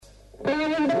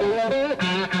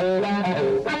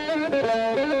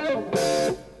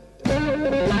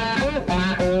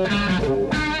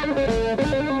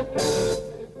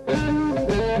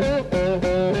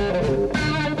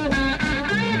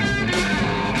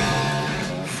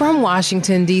From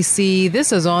Washington, D.C.,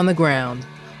 this is On the Ground.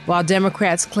 While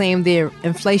Democrats claim the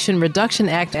Inflation Reduction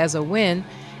Act as a win,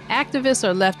 activists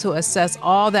are left to assess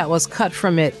all that was cut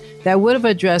from it that would have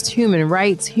addressed human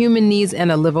rights, human needs,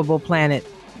 and a livable planet.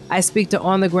 I speak to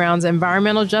On the Ground's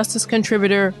environmental justice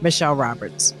contributor, Michelle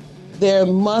Roberts. There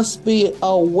must be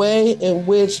a way in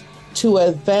which to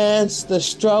advance the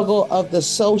struggle of the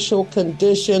social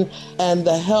condition and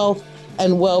the health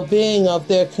and well-being of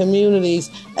their communities,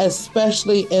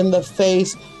 especially in the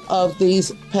face of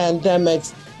these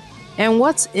pandemics. And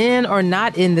what's in or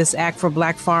not in this act for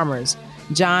Black farmers?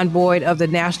 John Boyd of the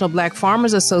National Black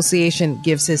Farmers Association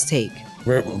gives his take.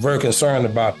 We're very concerned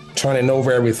about turning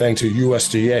over everything to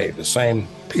USDA. The same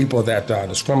people that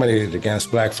discriminated against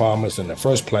Black farmers in the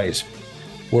first place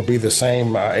will be the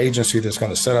same agency that's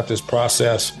going to set up this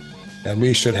process. And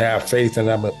we should have faith in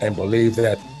them and believe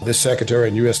that this secretary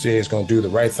in USDA is going to do the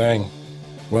right thing.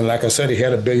 When, like I said, he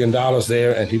had $1 billion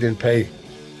there and he didn't pay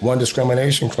one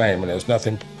discrimination claim, and there's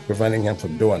nothing preventing him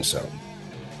from doing so.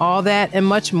 All that and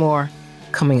much more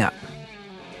coming up.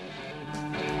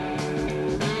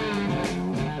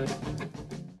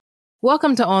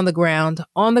 Welcome to On the Ground,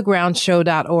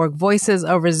 onthegroundshow.org, Voices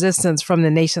of Resistance from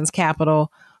the nation's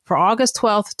capital for August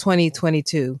 12th,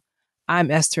 2022.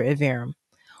 I'm Esther Iverem.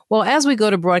 Well, as we go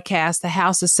to broadcast, the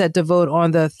House is set to vote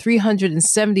on the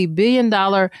 $370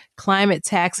 billion climate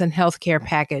tax and healthcare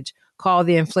package called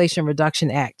the Inflation Reduction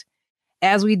Act.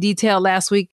 As we detailed last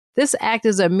week, this act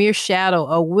is a mere shadow,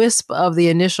 a wisp of the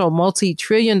initial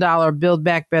multi-trillion-dollar Build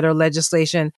Back Better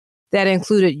legislation that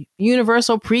included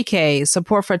universal pre-K,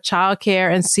 support for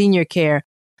childcare and senior care,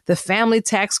 the family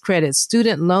tax credit,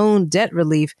 student loan debt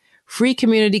relief, free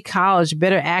community college,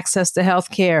 better access to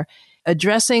health care,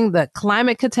 addressing the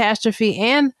climate catastrophe,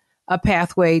 and a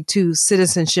pathway to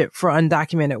citizenship for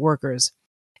undocumented workers.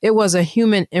 It was a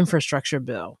human infrastructure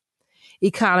bill.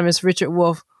 Economist Richard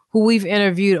Wolff, who we've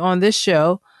interviewed on this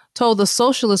show, told the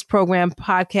Socialist Program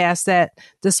podcast that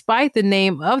despite the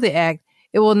name of the act,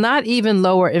 it will not even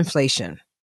lower inflation.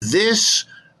 This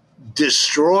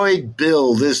destroyed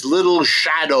bill, this little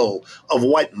shadow of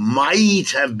what might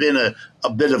have been a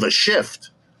bit of a shift,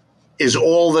 is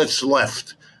all that's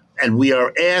left. And we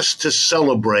are asked to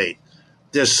celebrate.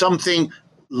 There's something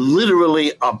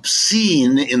literally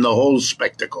obscene in the whole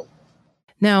spectacle.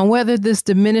 Now, whether this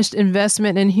diminished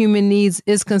investment in human needs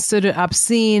is considered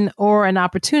obscene or an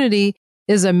opportunity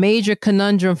is a major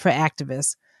conundrum for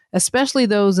activists, especially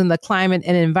those in the climate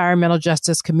and environmental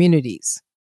justice communities.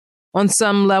 On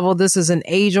some level, this is an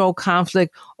age-old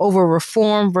conflict over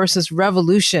reform versus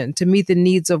revolution to meet the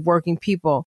needs of working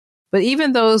people. But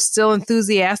even those still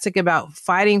enthusiastic about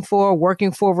fighting for,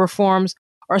 working for reforms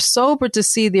are sobered to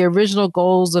see the original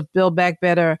goals of Build Back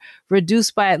Better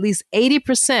reduced by at least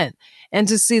 80%, and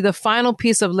to see the final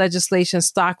piece of legislation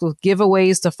stocked with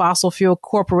giveaways to fossil fuel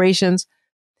corporations.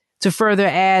 To further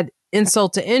add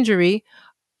insult to injury,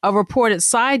 a reported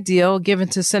side deal given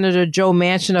to Senator Joe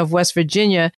Manchin of West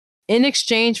Virginia in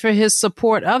exchange for his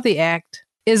support of the act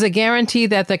is a guarantee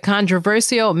that the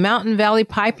controversial Mountain Valley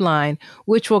Pipeline,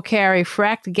 which will carry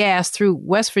fracked gas through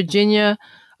West Virginia,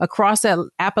 across the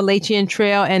Appalachian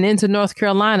Trail and into North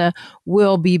Carolina,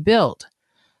 will be built.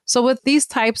 So with these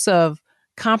types of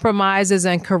compromises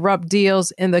and corrupt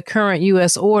deals in the current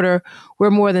U.S. order,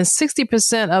 where more than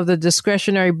 60% of the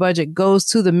discretionary budget goes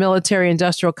to the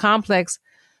military-industrial complex,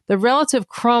 the relative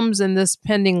crumbs in this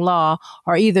pending law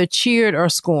are either cheered or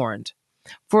scorned.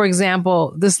 For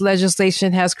example, this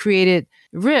legislation has created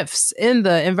rifts in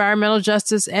the environmental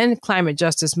justice and climate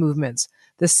justice movements.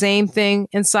 The same thing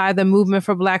inside the movement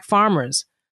for Black farmers.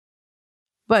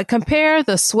 But compare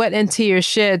the sweat and tears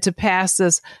shed to pass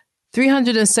this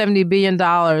 $370 billion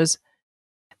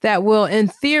that will, in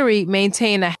theory,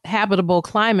 maintain a habitable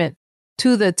climate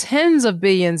to the tens of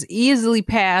billions easily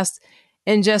passed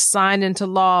and just signed into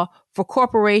law for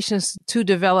corporations to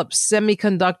develop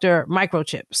semiconductor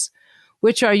microchips,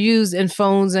 which are used in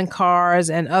phones and cars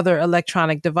and other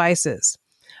electronic devices.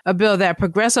 A bill that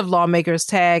progressive lawmakers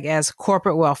tag as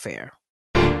corporate welfare.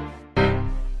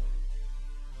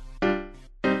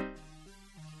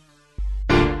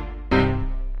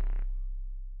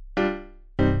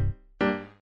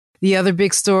 The other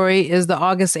big story is the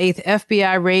August 8th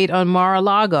FBI raid on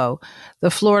Mar-a-Lago, the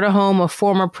Florida home of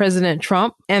former President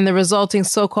Trump, and the resulting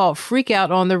so-called freakout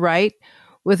on the right,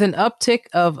 with an uptick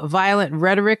of violent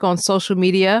rhetoric on social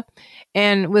media,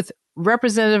 and with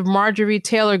Representative Marjorie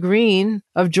Taylor Greene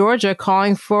of Georgia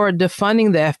calling for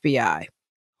defunding the FBI.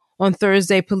 On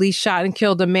Thursday, police shot and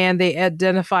killed a man they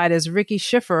identified as Ricky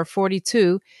Schiffer,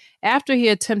 42, after he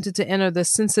attempted to enter the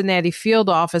Cincinnati field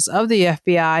office of the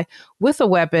FBI with a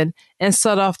weapon and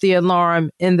set off the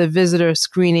alarm in the visitor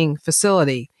screening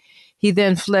facility. He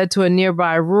then fled to a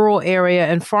nearby rural area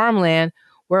and farmland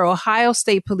where Ohio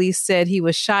State Police said he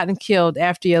was shot and killed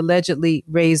after he allegedly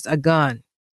raised a gun.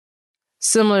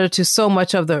 Similar to so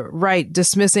much of the right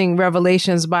dismissing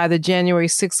revelations by the January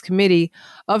 6th committee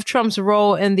of Trump's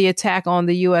role in the attack on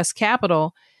the U.S.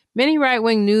 Capitol, many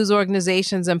right-wing news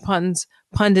organizations and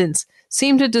pundits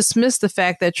seem to dismiss the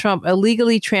fact that Trump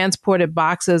illegally transported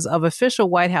boxes of official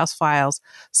White House files,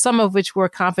 some of which were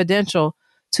confidential,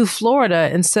 to Florida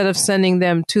instead of sending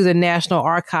them to the National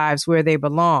Archives where they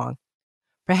belong.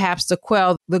 Perhaps to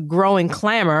quell the growing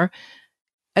clamor,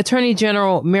 Attorney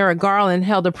General Merrick Garland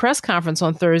held a press conference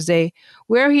on Thursday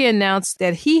where he announced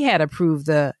that he had approved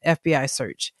the FBI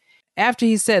search after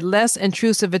he said less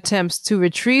intrusive attempts to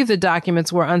retrieve the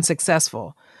documents were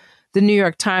unsuccessful. The New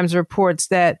York Times reports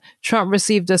that Trump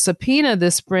received a subpoena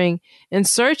this spring in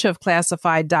search of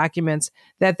classified documents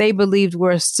that they believed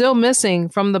were still missing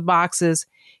from the boxes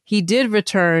he did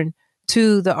return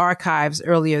to the archives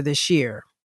earlier this year.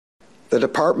 The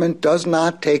department does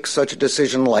not take such a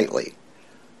decision lightly.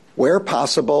 Where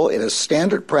possible, it is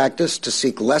standard practice to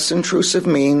seek less intrusive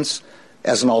means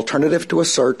as an alternative to a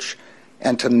search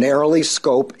and to narrowly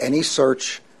scope any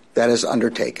search that is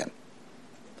undertaken.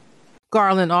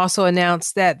 Garland also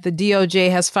announced that the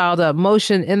DOJ has filed a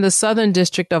motion in the Southern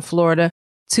District of Florida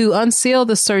to unseal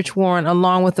the search warrant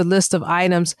along with a list of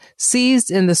items seized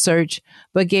in the search,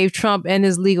 but gave Trump and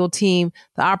his legal team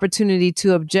the opportunity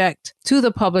to object to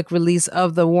the public release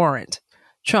of the warrant.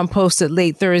 Trump posted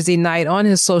late Thursday night on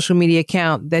his social media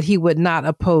account that he would not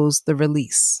oppose the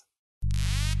release.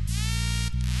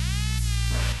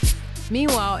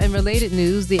 Meanwhile, in related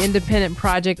news, the Independent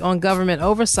Project on Government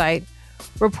Oversight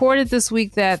reported this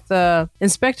week that the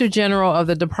Inspector General of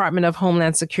the Department of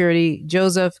Homeland Security,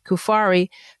 Joseph Cuffari,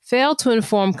 failed to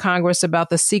inform Congress about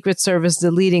the Secret Service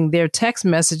deleting their text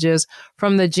messages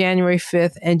from the January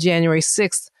 5th and January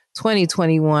 6th,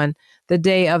 2021, the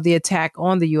day of the attack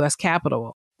on the U.S.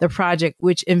 Capitol. The project,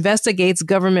 which investigates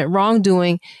government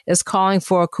wrongdoing, is calling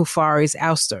for Cuffari's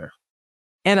ouster.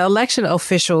 And election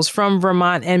officials from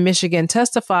Vermont and Michigan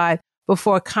testified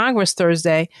before Congress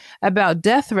Thursday about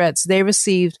death threats they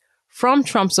received from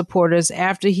Trump supporters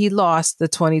after he lost the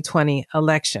 2020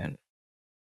 election.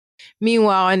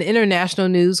 Meanwhile, in international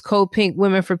news, Code Pink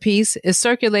Women for Peace is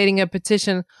circulating a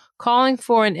petition calling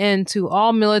for an end to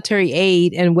all military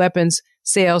aid and weapons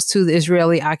sales to the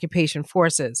Israeli occupation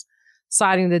forces.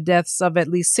 Citing the deaths of at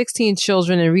least 16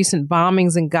 children in recent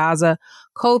bombings in Gaza,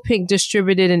 Code Pink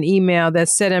distributed an email that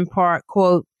said in part,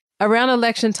 quote, "Around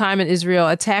election time in Israel,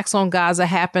 attacks on Gaza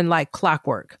happen like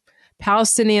clockwork.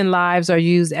 Palestinian lives are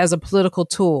used as a political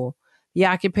tool. The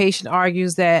occupation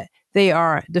argues that they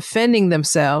are defending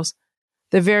themselves.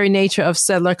 The very nature of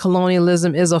settler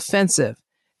colonialism is offensive.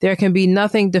 There can be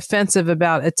nothing defensive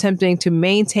about attempting to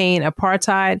maintain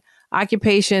apartheid,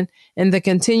 occupation, and the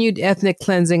continued ethnic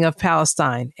cleansing of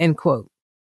Palestine," end quote.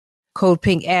 Code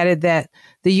Pink added that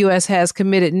the U.S. has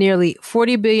committed nearly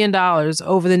 $40 billion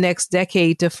over the next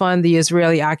decade to fund the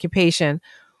Israeli occupation,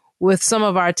 with some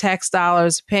of our tax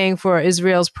dollars paying for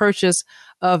Israel's purchase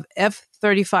of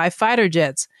F-35 fighter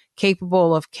jets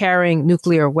capable of carrying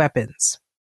nuclear weapons.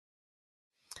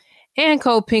 And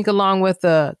Code Pink, along with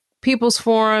the People's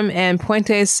Forum and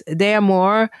Puentes de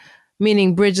Amor,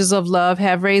 meaning Bridges of Love,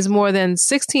 have raised more than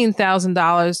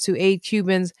 $16,000 to aid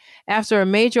Cubans after a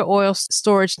major oil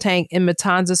storage tank in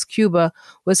Matanzas, Cuba,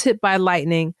 was hit by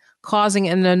lightning, causing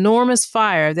an enormous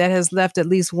fire that has left at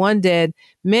least one dead,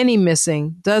 many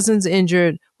missing, dozens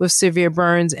injured with severe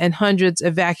burns, and hundreds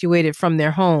evacuated from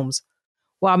their homes.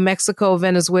 While Mexico,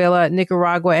 Venezuela,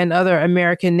 Nicaragua, and other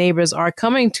American neighbors are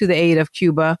coming to the aid of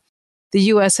Cuba, the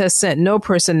U.S. has sent no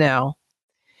personnel,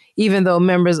 even though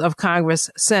members of Congress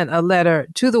sent a letter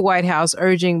to the White House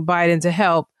urging Biden to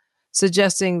help,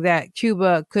 suggesting that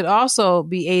Cuba could also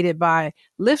be aided by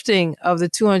lifting of the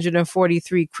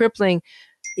 243 crippling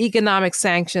economic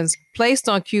sanctions placed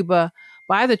on Cuba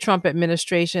by the Trump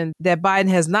administration that Biden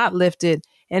has not lifted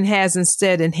and has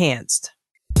instead enhanced.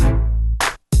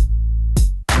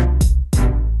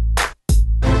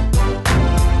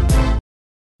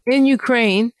 In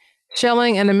Ukraine,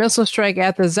 shelling and a missile strike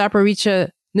at the Zaporizhzhia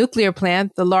nuclear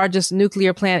plant, the largest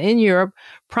nuclear plant in Europe,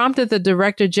 prompted the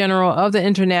Director General of the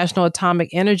International Atomic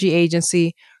Energy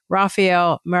Agency,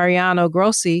 Rafael Mariano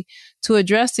Grossi, to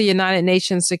address the United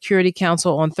Nations Security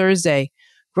Council on Thursday.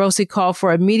 Grossi called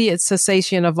for immediate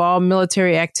cessation of all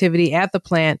military activity at the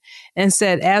plant and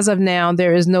said, as of now,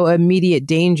 there is no immediate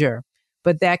danger,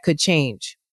 but that could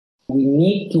change. We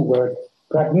need to work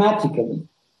pragmatically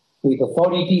with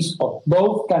authorities of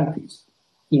both countries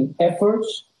in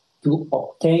efforts to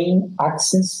obtain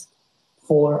access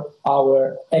for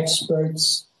our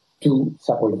experts to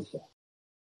Zaporizhzhia.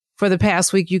 For the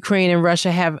past week, Ukraine and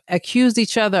Russia have accused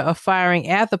each other of firing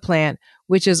at the plant,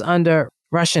 which is under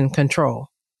Russian control.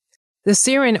 The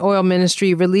Syrian oil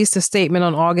ministry released a statement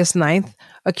on August 9th,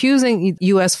 accusing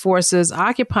U.S. forces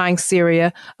occupying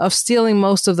Syria of stealing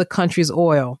most of the country's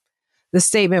oil. The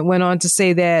statement went on to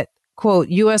say that, quote,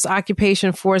 U.S.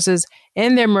 occupation forces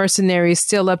and their mercenaries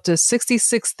steal up to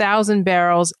 66,000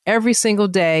 barrels every single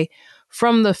day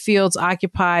from the fields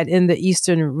occupied in the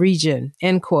eastern region,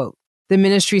 end quote. The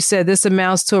ministry said this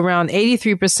amounts to around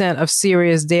 83% of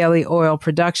Syria's daily oil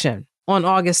production. On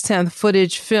August 10th,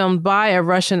 footage filmed by a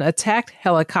Russian attack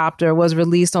helicopter was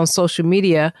released on social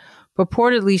media,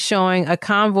 purportedly showing a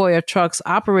convoy of trucks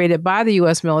operated by the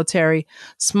U.S. military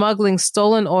smuggling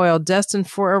stolen oil destined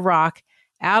for Iraq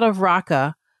out of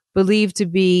Raqqa, believed to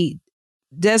be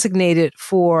designated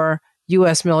for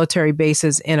U.S. military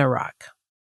bases in Iraq.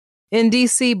 In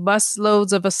D.C.,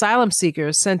 busloads of asylum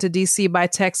seekers sent to D.C. by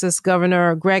Texas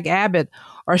Governor Greg Abbott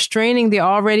are straining the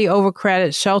already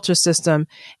overcrowded shelter system,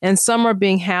 and some are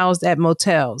being housed at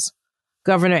motels.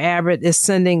 Governor Abbott is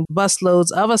sending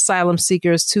busloads of asylum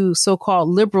seekers to so-called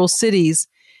liberal cities,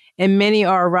 and many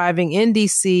are arriving in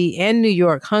D.C. and New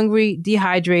York hungry,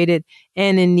 dehydrated,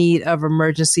 and in need of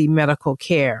emergency medical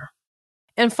care.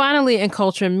 And finally, in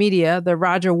culture and media, the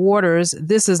Roger Waters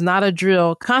This Is Not a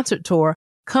Drill concert tour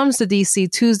comes to D.C.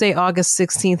 Tuesday, August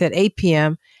 16th at 8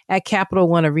 p.m. at Capital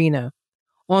One Arena.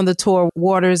 On the tour,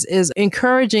 Waters is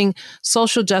encouraging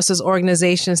social justice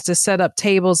organizations to set up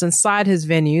tables inside his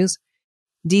venues.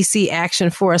 DC Action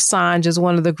for Assange is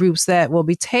one of the groups that will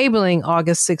be tabling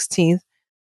August 16th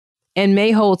and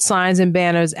may hold signs and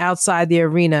banners outside the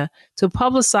arena to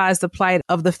publicize the plight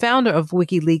of the founder of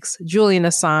WikiLeaks, Julian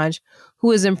Assange,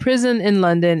 who is imprisoned in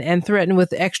London and threatened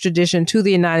with extradition to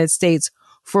the United States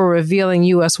for revealing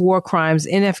U.S. war crimes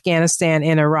in Afghanistan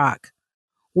and Iraq.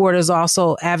 Waters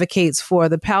also advocates for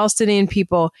the Palestinian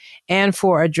people and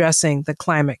for addressing the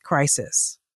climate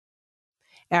crisis.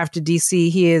 After D.C.,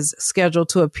 he is scheduled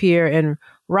to appear in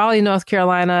Raleigh, North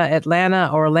Carolina, Atlanta,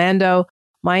 Orlando,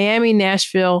 Miami,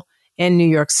 Nashville, and New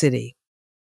York City.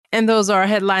 And those are our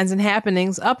headlines and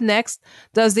happenings. Up next,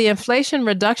 does the Inflation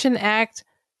Reduction Act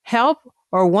help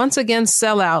or once again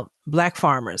sell out Black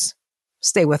farmers?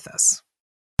 Stay with us.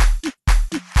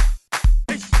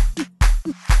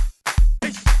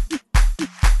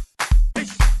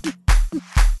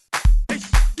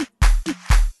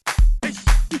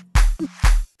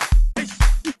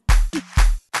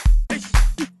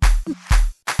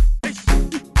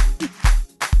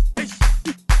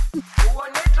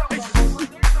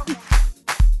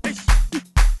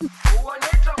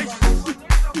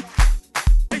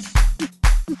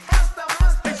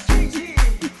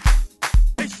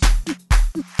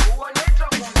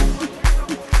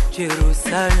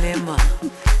 Jerusalema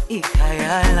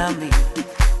ikhaya lami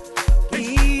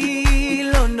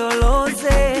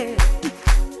ilondoloze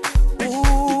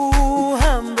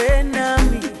uhambe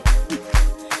nami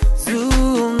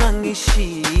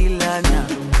zungangishilana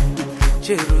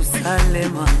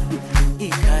Jerusalema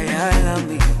ikhaya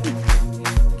lami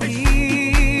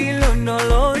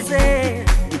ilondoloze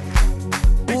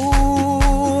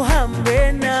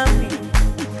uhambe nami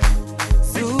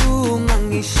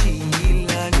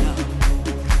zungangishilana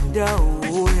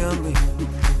dawo yami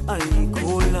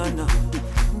ayikholana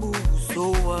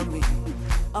buso wami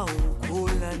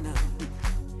awukholana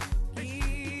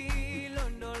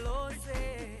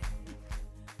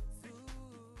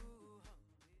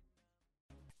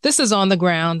This is On the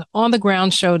Ground,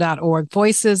 onthegroundshow.org,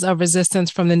 Voices of Resistance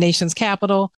from the Nation's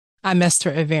Capital. I'm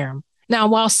Esther Iverem. Now,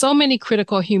 while so many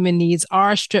critical human needs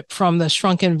are stripped from the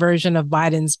shrunken version of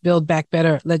Biden's Build Back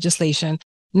Better legislation,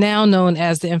 now known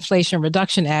as the Inflation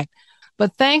Reduction Act,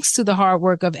 but thanks to the hard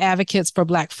work of advocates for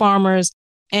Black farmers,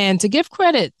 and to give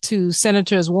credit to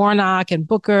Senators Warnock and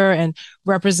Booker and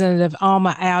Representative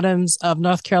Alma Adams of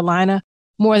North Carolina,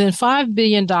 more than $5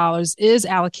 billion is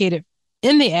allocated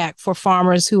in the act for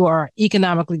farmers who are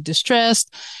economically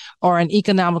distressed or in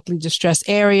economically distressed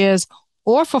areas,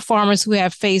 or for farmers who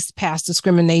have faced past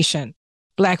discrimination.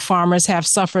 Black farmers have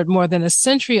suffered more than a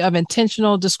century of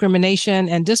intentional discrimination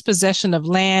and dispossession of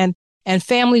land and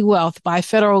family wealth by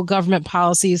federal government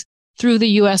policies through the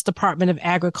U.S. Department of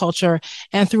Agriculture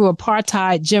and through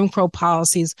apartheid Jim Crow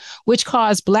policies, which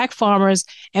caused Black farmers,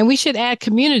 and we should add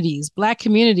communities, Black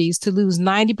communities, to lose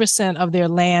 90% of their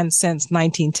land since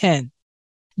 1910.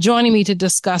 Joining me to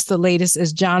discuss the latest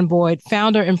is John Boyd,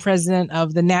 founder and president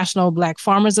of the National Black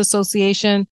Farmers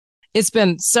Association, It's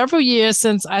been several years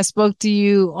since I spoke to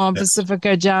you on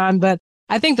Pacifica, John, but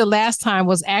I think the last time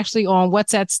was actually on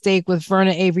What's at Stake with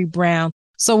Verna Avery Brown.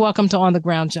 So welcome to On the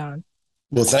Ground, John.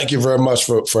 Well, thank you very much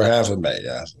for having me.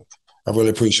 I really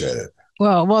appreciate it.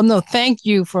 Well, no, thank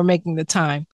you for making the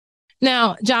time.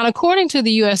 Now, John, according to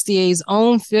the USDA's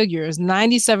own figures,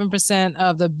 97%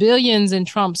 of the billions in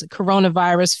Trump's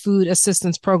coronavirus food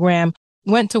assistance program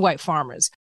went to white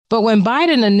farmers. But when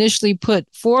Biden initially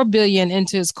put $4 billion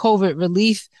into his COVID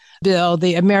relief bill,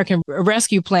 the American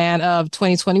Rescue Plan of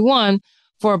 2021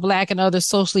 for Black and other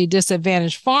socially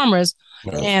disadvantaged farmers,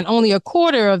 and only a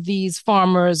quarter of these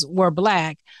farmers were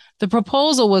Black, the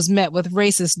proposal was met with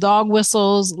racist dog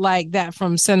whistles like that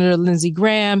from Senator Lindsey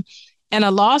Graham, and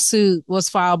a lawsuit was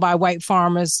filed by white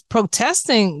farmers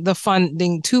protesting the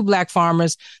funding to Black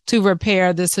farmers to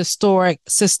repair this historic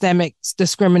systemic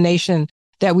discrimination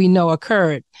that we know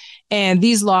occurred. And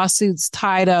these lawsuits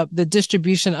tied up the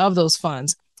distribution of those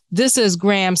funds. This is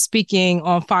Graham speaking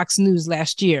on Fox News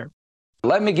last year.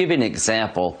 Let me give you an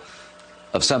example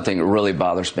of something that really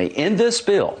bothers me. In this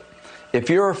bill,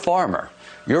 if you're a farmer,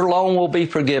 your loan will be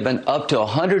forgiven up to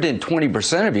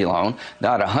 120% of your loan,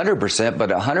 not 100%,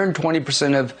 but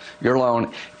 120% of your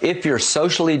loan if you're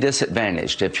socially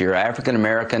disadvantaged, if you're African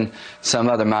American, some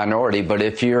other minority. But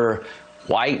if you're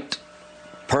white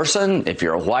person, if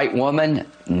you're a white woman,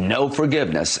 no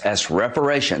forgiveness as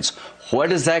reparations. What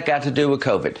does that got to do with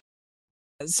COVID?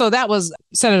 So that was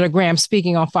Senator Graham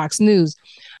speaking on Fox News.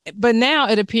 But now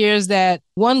it appears that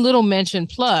one little mention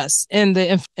plus in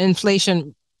the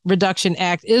Inflation Reduction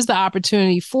Act is the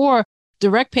opportunity for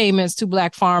direct payments to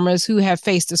Black farmers who have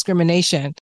faced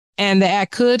discrimination. And the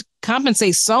act could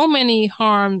compensate so many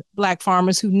harmed Black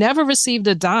farmers who never received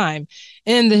a dime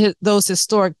in those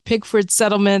historic Pickford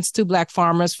settlements to Black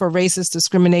farmers for racist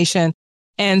discrimination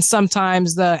and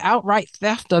sometimes the outright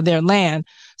theft of their land.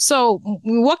 So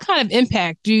what kind of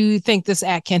impact do you think this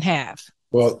act can have?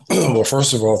 Well,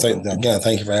 first of all, thank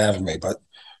you for having me. But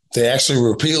they actually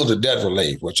repealed the debt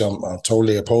relief, which I'm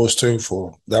totally opposed to.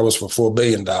 That was for $4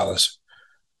 billion.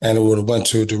 And it would have went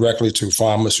directly to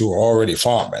farmers who were already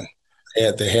farming.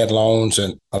 They had loans,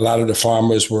 and a lot of the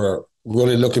farmers were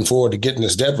really looking forward to getting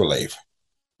this debt relief.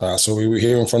 So we were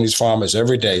hearing from these farmers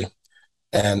every day.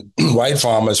 And white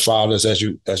farmers filed, as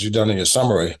you've done in your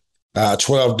summary,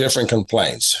 12 different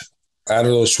complaints. Out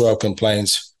of those 12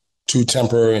 complaints, 2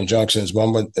 temporary injunctions,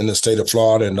 one in the state of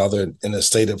Florida and another in the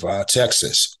state of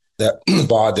Texas, that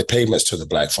barred the payments to the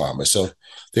Black farmers. So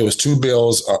there was 2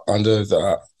 bills under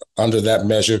that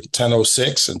measure,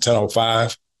 1006 and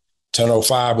 1005.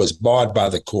 1005 was barred by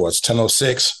the courts.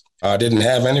 1006 didn't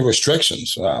have any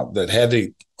restrictions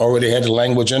that already had the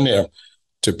language in there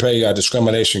to pay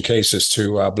discrimination cases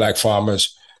to Black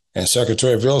farmers. And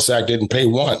Secretary Vilsack didn't pay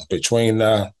one between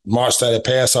March that it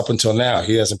passed up until now.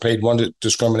 He hasn't paid one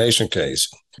discrimination case.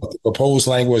 The proposed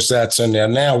language that's in there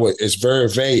now is very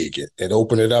vague. It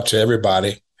opened it up to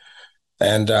everybody.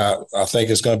 And I think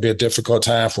it's going to be a difficult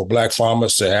time for Black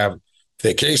farmers to have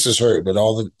their cases heard, but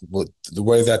the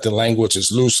way that the language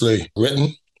is loosely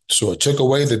written. So it took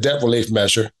away the debt relief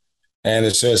measure. And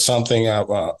it says something,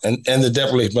 in the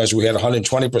debt relief measure, we had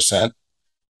 120%,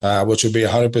 which would be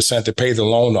 100% to pay the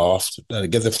loan off, to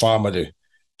get the farmer to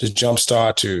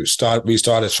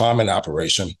restart his farming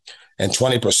operation, and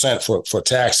 20% for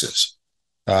taxes.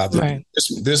 Right.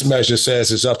 This measure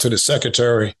says it's up to the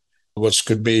secretary, which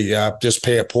could be just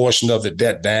pay a portion of the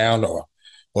debt down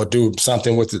or do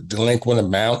something with the delinquent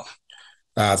amount.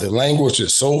 The language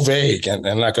is so vague,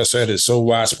 and like I said, it's so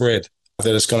widespread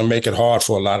that it's going to make it hard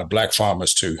for a lot of Black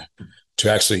farmers to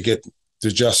actually get the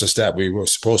justice that we were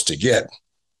supposed to get.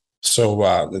 So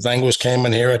the language came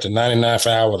in here at the 99th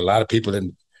hour. A lot of people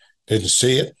didn't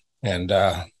see it. And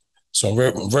so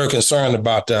I'm very concerned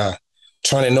about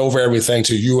turning over everything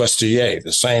to USDA,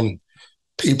 the same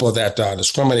people that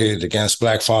discriminated against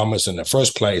Black farmers in the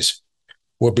first place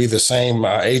will be the same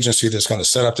agency that's going to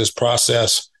set up this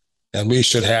process. And we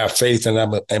should have faith in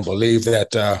them and believe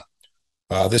that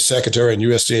this secretary and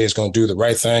USDA is going to do the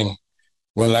right thing.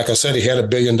 When, like I said, he had $1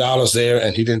 billion there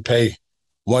and he didn't pay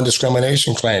one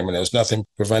discrimination claim, and there's nothing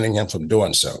preventing him from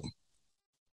doing so.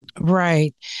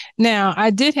 Right. Now, I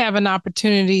did have an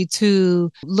opportunity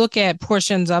to look at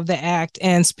portions of the act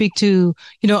and speak to,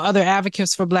 other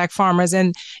advocates for Black farmers.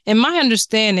 And my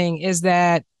understanding is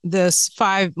that this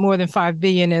more than $5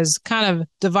 billion is kind of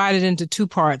divided into 2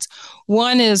 parts.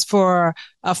 One is for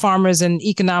farmers in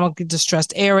economically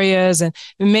distressed areas, and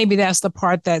maybe that's the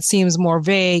part that seems more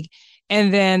vague.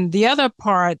 And then the other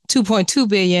part, $2.2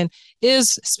 billion,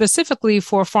 is specifically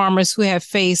for farmers who have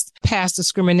faced past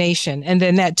discrimination. And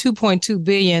then that $2.2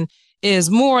 billion is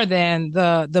more than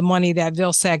the money that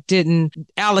Vilsack didn't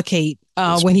allocate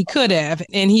when he could have.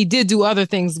 And he did do other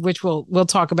things, which we'll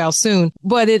talk about soon.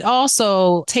 But it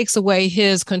also takes away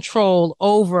his control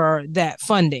over that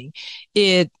funding.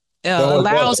 It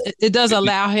does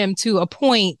allow him to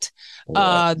appoint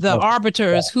the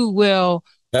arbiters who will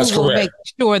make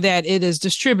sure that it is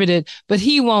distributed, but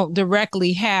he won't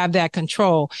directly have that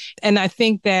control. And I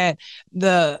think that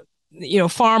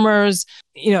farmers,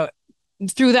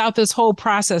 throughout this whole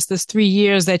process, this 3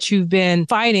 years that you've been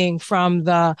fighting, from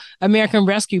the American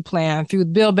Rescue Plan through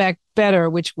Build Back Better,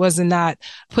 which was not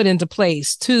put into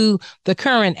place, to the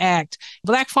current act,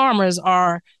 Black farmers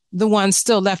are the ones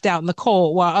still left out in the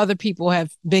cold while other people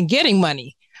have been getting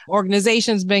money.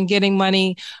 Organizations been getting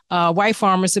money. White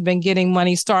farmers have been getting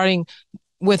money, starting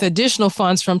with additional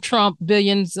funds from Trump,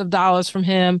 billions of dollars from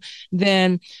him.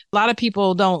 Then a lot of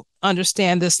people don't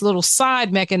understand this little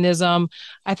side mechanism.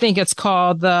 I think it's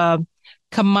called the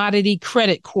Commodity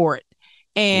Credit Court.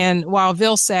 And while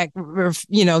Vilsack,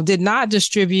 did not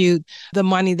distribute the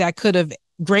money that could have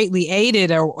greatly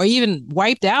aided or even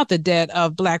wiped out the debt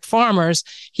of Black farmers,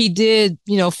 he did,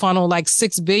 funnel like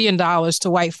 $6 billion to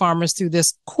white farmers through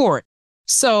this court.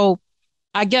 So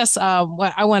I guess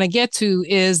what I want to get to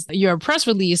is your press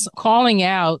release calling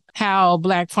out how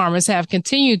Black farmers have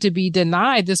continued to be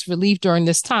denied this relief during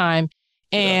this time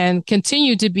and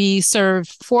continue to be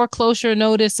served foreclosure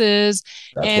notices.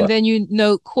 Then you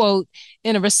note, quote,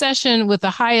 in a recession with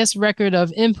the highest record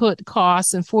of input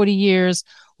costs in 40 years,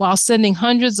 while sending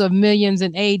hundreds of millions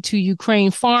in aid to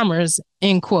Ukraine farmers,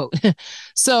 end quote.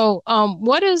 So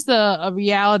what is the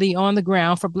reality on the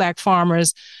ground for Black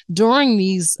farmers during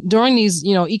these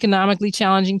economically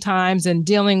challenging times, and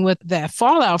dealing with that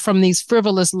fallout from these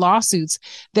frivolous lawsuits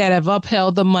that have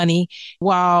upheld the money,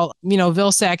 while,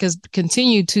 Vilsack has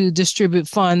continued to distribute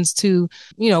funds to,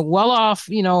 well-off,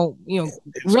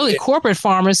 really corporate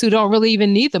farmers who don't really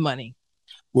even need the money?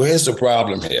 Well, here's the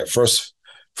problem here.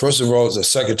 First of all, the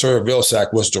Secretary of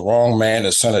Vilsack was the wrong man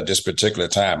to send at this particular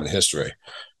time in history.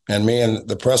 And me and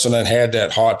the president had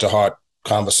that heart-to-heart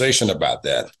conversation about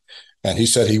that. And he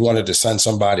said he wanted to send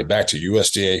somebody back to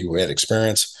USDA who had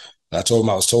experience. And I told him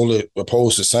I was totally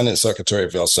opposed to sending Secretary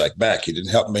Vilsack back. He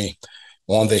didn't help me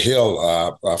on the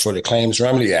Hill for the Claims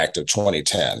Remedy Act of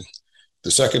 2010.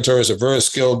 The Secretary is a very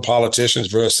skilled politician,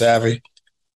 very savvy.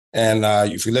 And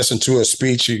if you listen to his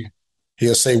speech,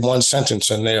 he'll say one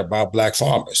sentence in there about Black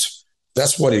farmers.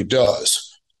 That's what he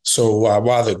does. So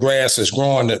while the grass is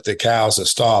growing, the cows are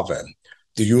starving.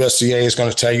 The USDA is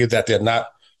going to tell you that they're not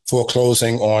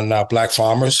foreclosing on Black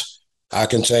farmers. I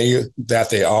can tell you that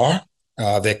they are.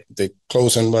 They're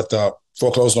foreclosing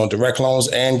on direct loans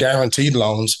and guaranteed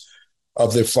loans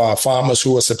of the farmers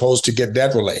who are supposed to get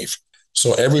debt relief.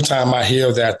 So every time I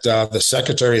hear that the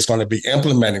secretary is going to be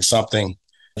implementing something,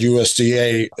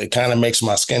 USDA, it kind of makes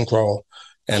my skin crawl.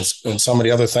 And some of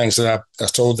the other things that I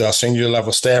told our senior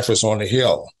level staffers on the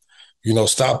Hill,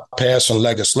 stop passing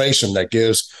legislation that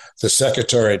gives the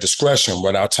secretary discretion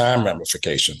without time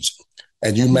ramifications.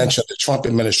 And you mentioned the Trump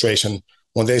administration,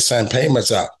 when they send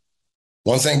payments out.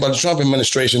 One thing about the Trump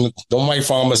administration, the white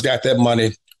farmers got that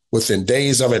money within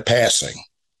days of it passing.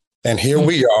 And here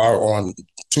we are on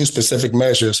two specific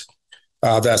measures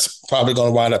that's probably going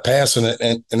to wind up passing it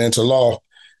and into law.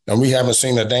 And we haven't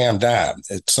seen a damn dime.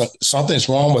 Something's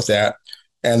wrong with that.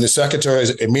 And the secretary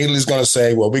immediately is going to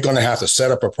say, well, we're going to have to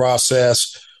set up a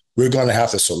process. We're going to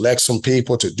have to select some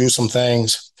people to do some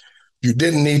things. You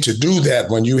didn't need to do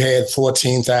that when you had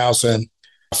 14,000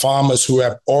 farmers who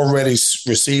have already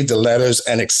received the letters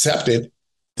and accepted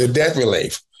the debt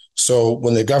relief. So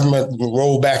when the government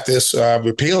rolled back this,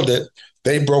 repealed it,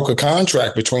 they broke a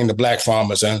contract between the Black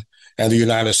farmers and the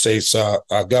United States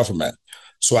government.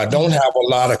 So I don't have a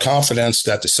lot of confidence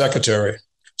that the Secretary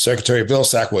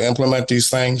Vilsack, will implement these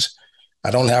things.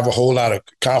 I don't have a whole lot of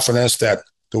confidence that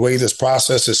the way this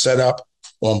process is set up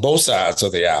on both sides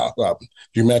of the aisle.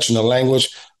 You mentioned the language.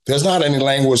 There's not any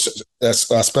language that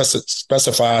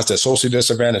specifies that socially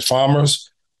disadvantaged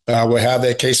farmers will have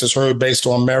their cases heard based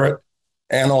on merit,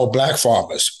 and all Black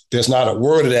farmers. There's not a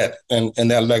word of that in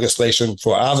that legislation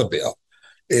for either bill.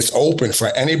 It's open for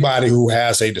anybody who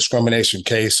has a discrimination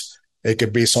case. It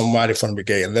could be somebody from the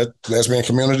gay and lesbian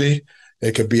community.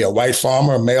 It could be a white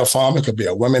farmer, a male farmer. It could be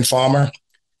a women farmer.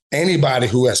 Anybody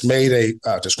who has made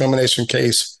a discrimination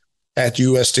case at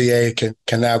USDA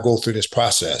can now go through this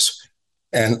process.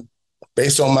 And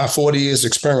based on my 40 years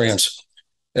experience,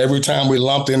 every time we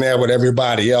lumped in there with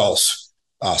everybody else,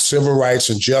 civil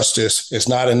rights and justice is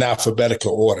not in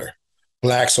alphabetical order.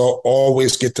 Blacks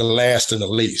always get the last and the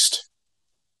least.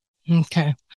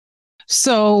 Okay.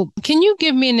 So, can you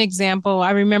give me an example?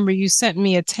 I remember you sent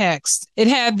me a text. It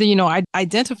had the,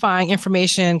 identifying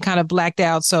information kind of blacked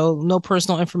out, so no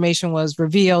personal information was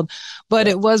revealed. But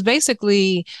it was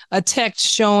basically a text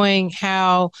showing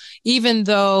how, even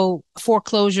though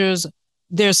foreclosures,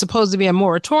 there's supposed to be a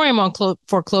moratorium on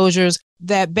foreclosures,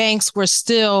 that banks were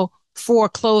still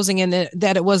foreclosing, and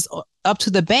that it was up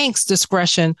to the bank's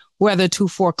discretion whether to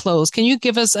foreclose. Can you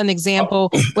give us an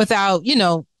example without,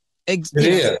 It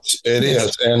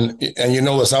is. And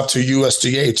it's up to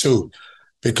USDA too,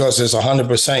 because it's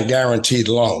 100% guaranteed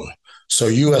loan. So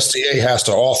USDA has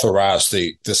to authorize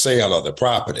the sale of the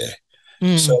property.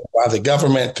 So while the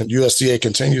government, USDA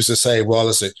continues to say, well,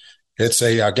 it's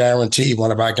a guarantee,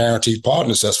 one of our guaranteed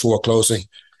partners that's foreclosing,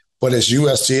 but it's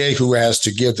USDA who has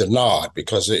to give the nod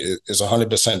because it is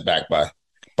 100% backed by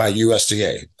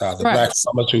USDA. Black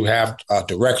farmers who have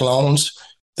direct loans,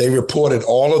 they reported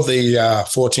all of the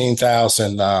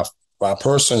 14,000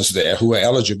 persons there who are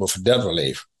eligible for debt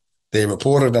relief. They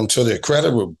reported them to their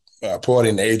credit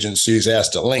reporting agencies as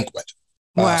delinquent.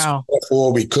 Wow. So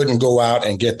therefore, we couldn't go out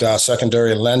and get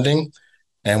secondary lending.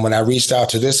 And when I reached out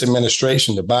to this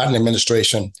administration, the Biden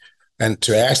administration, and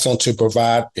to ask them to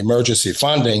provide emergency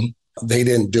funding, they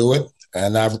didn't do it.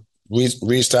 And I've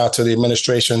reached out to the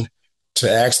administration to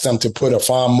ask them to put a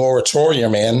farm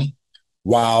moratorium in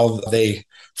while they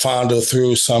founder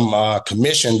through some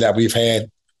commission that we've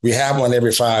had. We have one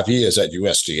every 5 years at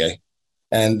USDA.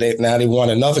 And now they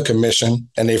want another commission,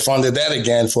 and they funded that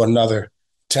again for another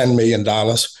 $10 million.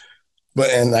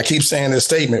 And I keep saying this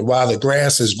statement, while the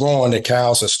grass is growing, the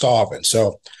cows are starving.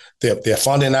 So they're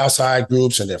funding outside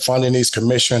groups and they're funding these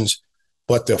commissions,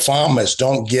 but the farmers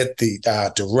don't get the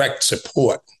direct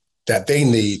support that they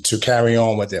need to carry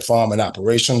on with their farming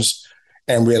operations.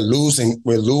 And we're losing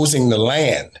the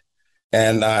land.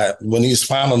 And when these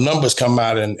final numbers come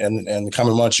out in the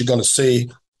coming months, you're going to see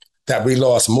that we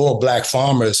lost more Black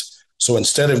farmers. So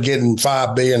instead of getting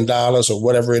 $5 billion or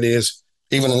whatever it is,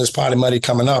 even in this pot of money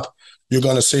coming up, you're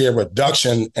going to see a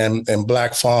reduction in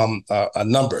Black farm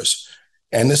numbers.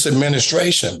 And this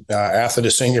administration, after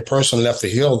the senior person left the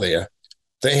Hill there,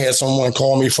 they had someone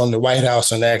call me from the White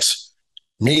House and ask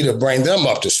me to bring them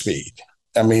up to speed.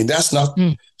 I mean, that's not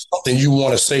something you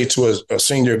want to say to a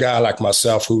senior guy like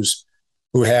myself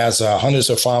who has hundreds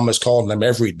of farmers calling them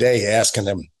every day, asking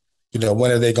them,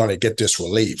 when are they going to get this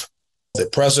relief? The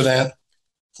president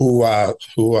who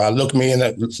looked me in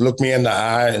the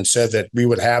eye and said that we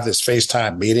would have this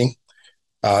FaceTime meeting.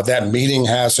 That meeting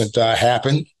hasn't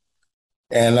happened.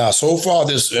 And so far,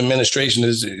 this administration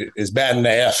is batting the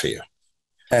F here.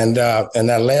 And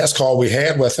that last call we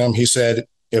had with him, he said,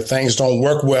 if things don't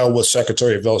work well with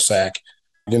Secretary Vilsack,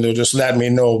 just let me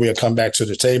know. We'll come back to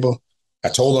the table. I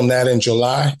told him that in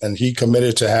July, and he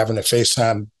committed to having a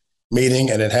FaceTime meeting,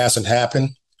 and it hasn't happened.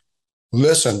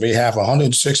 Listen, we have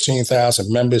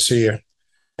 116,000 members here.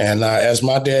 And as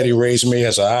my daddy raised me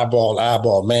as an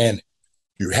eyeball man,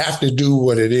 you have to do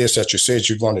what it is that you said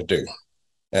you're going to do.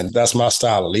 And that's my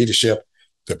style of leadership.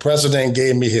 The president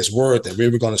gave me his word that we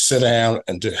were going to sit down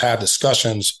and to have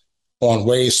discussions on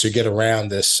ways to get around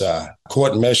this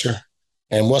court measure.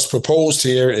 And what's proposed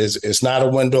here is not a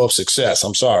window of success.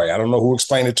 I'm sorry. I don't know who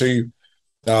explained it to you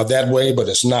that way, but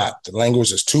it's not. The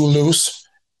language is too loose,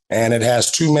 and it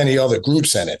has too many other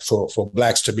groups in it for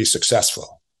Blacks to be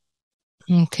successful.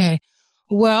 Okay.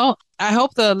 Well, I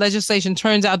hope the legislation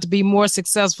turns out to be more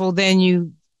successful than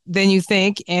you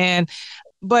think.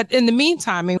 But in the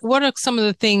meantime, what are some of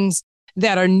the things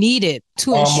that are needed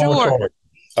to ensure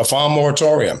a farm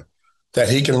moratorium that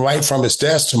he can write from his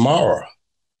desk tomorrow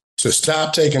to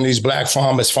stop taking these Black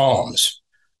farmers' farms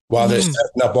while they're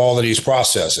setting up all of these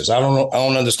processes? I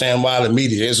don't understand why the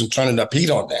media isn't turning up heat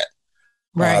on that.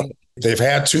 Right. They've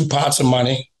had 2 pots of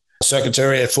money.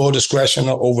 Secretary had full discretion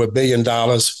over $1 billion.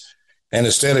 And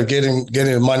instead of getting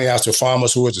the money out to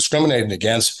farmers who are discriminated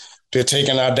against, they're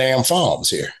taking our damn farms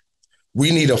here.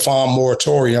 We need a farm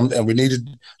moratorium, and we need it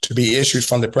to be issued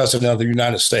from the President of the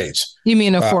United States. You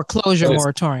mean a foreclosure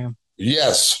moratorium?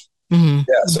 Yes. Mm-hmm.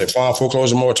 Yes, a farm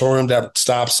foreclosure moratorium that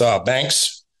stops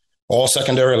banks, all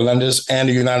secondary lenders, and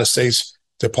the United States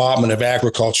Department of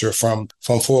Agriculture from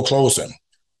foreclosing.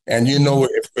 And,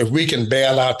 if we can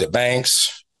bail out the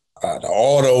banks, the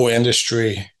auto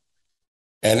industry,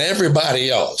 and everybody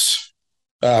else,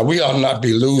 we ought not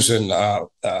be losing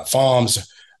farms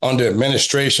under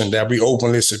administration that we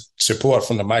openly support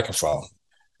from the microphone.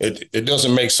 It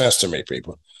doesn't make sense to me,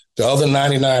 people. The other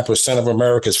 99% of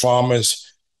America's farmers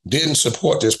didn't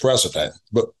support this president,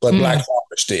 but Black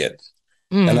farmers did.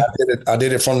 And I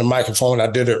did it from the microphone. I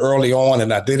did it early on,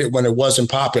 and I did it when it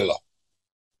wasn't popular.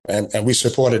 and we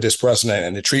supported this president,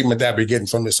 and the treatment that we're getting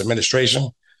from this administration,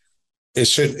 it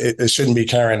shouldn't be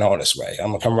carrying on this way.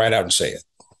 I'm gonna come right out and say it.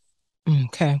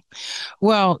 Okay.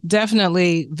 Well,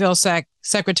 definitely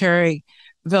Secretary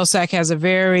Vilsack has a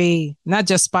very, not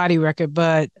just spotty record,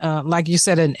 but like you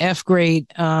said, an F grade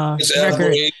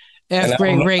record, F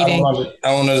grade rating.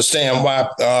 I don't understand why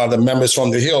the members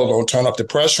from the Hill don't turn up the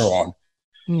pressure on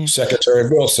Secretary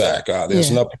Vilsack.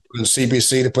 There's enough people in the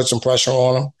CBC to put some pressure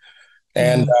on him.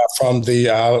 And from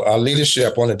the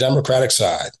leadership on the Democratic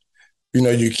side,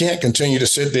 you can't continue to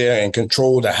sit there and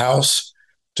control the House,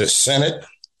 the Senate,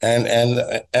 and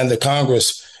the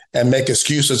Congress and make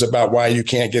excuses about why you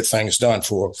can't get things done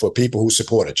for people who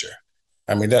supported you.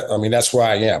 That's where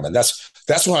I am. And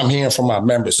that's what I'm hearing from my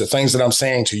members. The things that I'm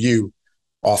saying to you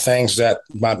are things that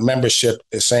my membership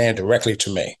is saying directly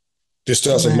to me. This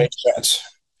doesn't make sense.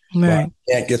 Right.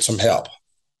 I can't get some help.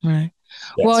 Right.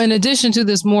 Yes. Well, in addition to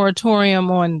this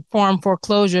moratorium on farm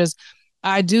foreclosures,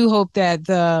 I do hope that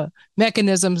the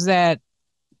mechanisms that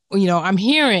I'm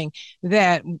hearing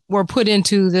that were put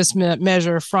into this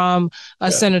measure from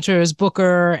Senators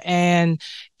Booker and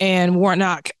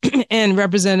Warnock and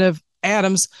Representative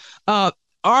Adams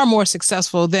are more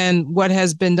successful than what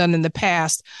has been done in the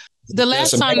past. The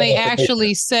last time they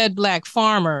actually said Black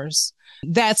farmers,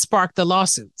 that sparked the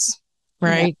lawsuits,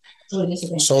 right?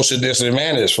 Yeah. Social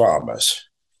disadvantage farmers.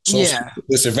 Social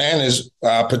disadvantage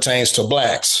pertains to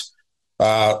Blacks.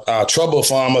 Trouble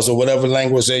farmers, or whatever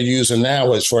language they're using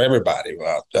now, is for everybody.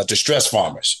 Distress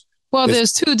farmers. Well,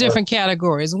 there's two different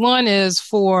categories. One is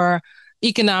for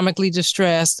economically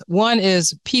distressed. One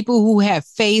is people who have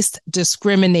faced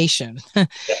discrimination.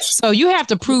 So you have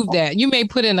to prove that. You may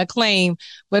put in a claim,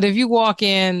 but if you walk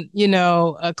in,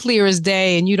 clear as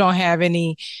day and you don't have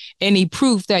any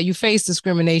proof that you face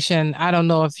discrimination, I don't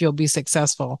know if you'll be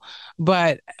successful.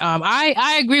 But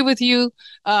I agree with you.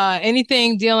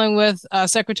 Anything dealing with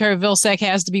Secretary Vilsack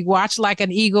has to be watched like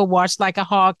an eagle, watched like a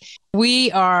hawk.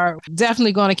 We are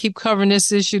definitely going to keep covering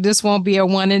this issue. This won't be a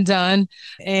one and done.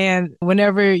 And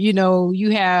whenever,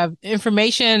 you have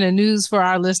information and news for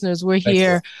our listeners, we're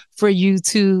here for you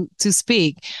to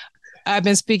speak. I've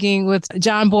been speaking with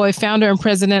John Boyd, founder and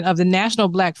president of the National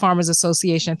Black Farmers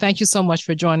Association. Thank you so much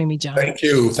for joining me, John. Thank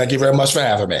you. Thank you very much for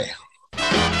having me.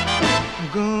 I'm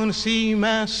gonna see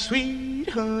my sweet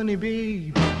honey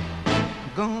babe. I'm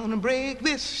gonna break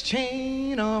this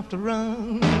chain off the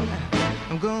run.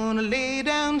 I'm gonna lay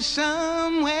down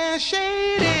somewhere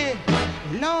shady.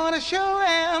 Lord, I sure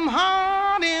am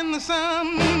hard in the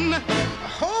sun.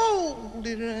 Hold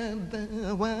it right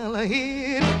there while I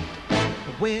hit it.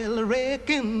 Well, I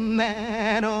reckon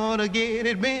that ought to get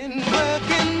it. Been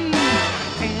working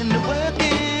and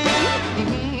working,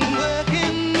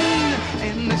 working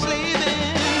and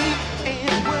slaving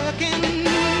and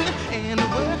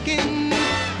working,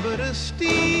 but I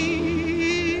still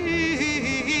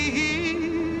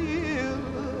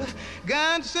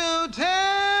got so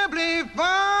terribly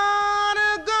far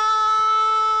to go.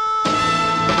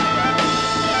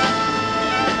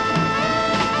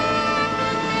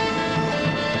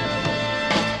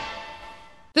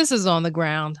 This is On the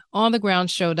Ground,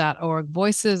 onthegroundshow.org,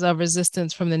 Voices of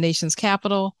Resistance from the Nation's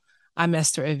Capital. I'm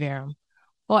Esther Iverem.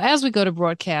 Well, as we go to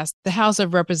broadcast, the House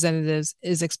of Representatives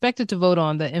is expected to vote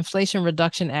on the Inflation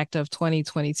Reduction Act of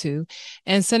 2022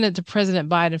 and send it to President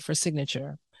Biden for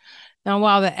signature. Now,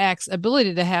 while the act's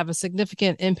ability to have a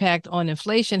significant impact on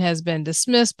inflation has been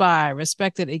dismissed by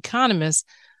respected economists,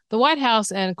 the White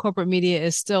House and corporate media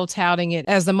is still touting it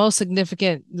as the most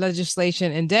significant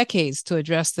legislation in decades to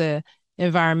address the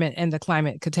environment and the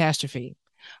climate catastrophe.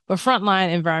 But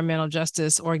frontline environmental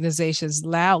justice organizations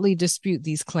loudly dispute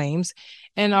these claims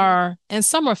and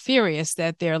some are furious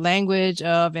that their language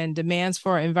of and demands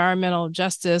for environmental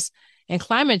justice and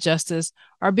climate justice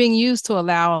are being used to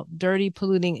allow dirty,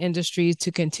 polluting industries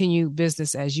to continue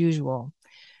business as usual.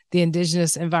 The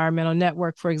Indigenous Environmental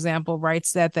Network, for example,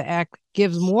 writes that the act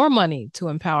gives more money to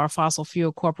empower fossil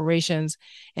fuel corporations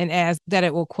and adds that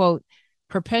it will, quote,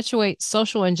 perpetuate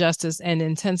social injustice and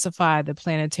intensify the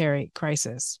planetary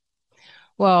crisis.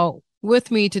 Well,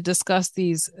 with me to discuss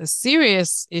these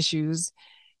serious issues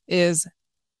is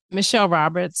Michelle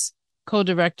Roberts,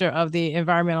 co-director of the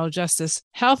Environmental Justice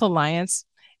Health Alliance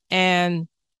and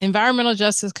environmental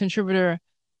justice contributor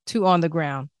to On the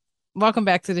Ground. Welcome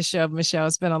back to the show, Michelle.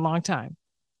 It's been a long time.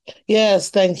 Yes,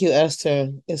 thank you,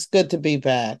 Esther. It's good to be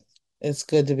back.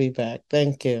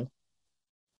 Thank you.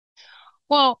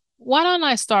 Well, why don't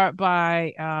I start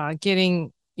by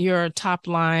getting your top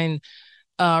line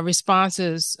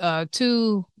responses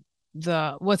to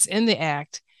what's in the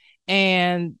act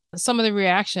and some of the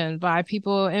reaction by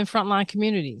people in frontline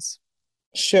communities.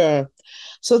 Sure.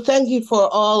 So thank you for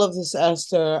all of this,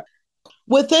 Esther.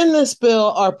 Within this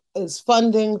bill is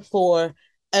funding for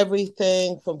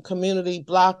everything from community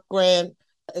block grant,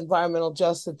 environmental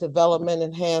justice development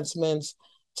enhancements,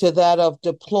 to that of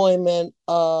deployment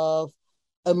of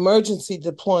emergency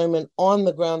deployment, on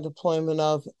the ground deployment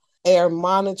of air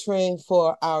monitoring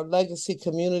for our legacy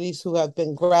communities who have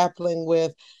been grappling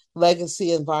with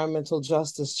legacy environmental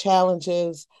justice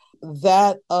challenges,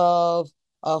 that of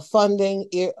funding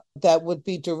that would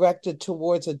be directed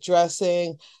towards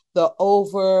addressing the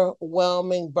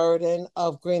overwhelming burden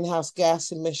of greenhouse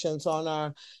gas emissions on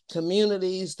our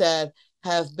communities that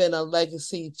have been a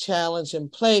legacy challenge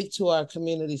and plague to our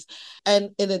communities. And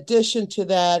in addition to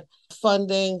that,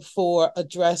 funding for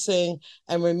addressing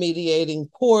and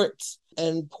remediating ports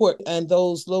and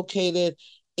those located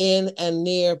in and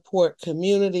near port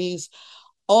communities,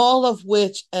 all of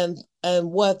which and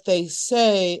what they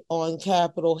say on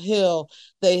Capitol Hill,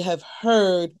 they have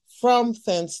heard from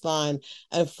fence line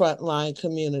and frontline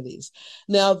communities.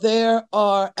 Now, there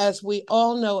are, as we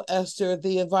all know, Esther,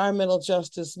 the environmental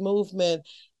justice movement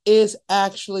is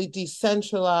actually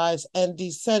decentralized and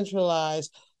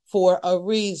decentralized for a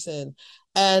reason.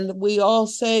 And we all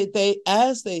say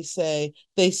as they say,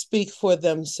 they speak for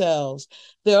themselves.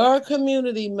 There are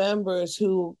community members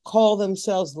who call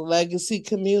themselves legacy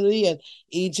community and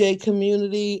EJ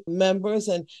community members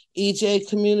and EJ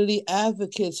community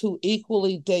advocates who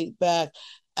equally date back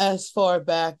as far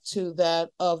back to that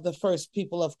of the first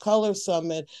People of Color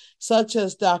Summit, such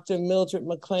as Dr. Mildred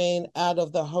McClain out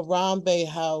of the Harambe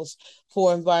House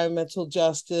for Environmental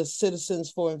Justice,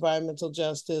 Citizens for Environmental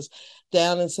Justice,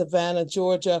 down in Savannah,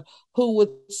 Georgia, who would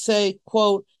say,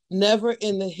 quote, never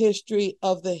in the history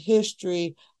of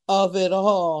it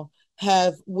all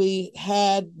have we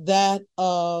had that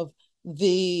of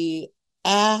the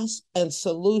ask and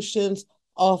solutions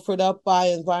offered up by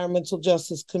environmental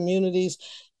justice communities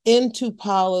into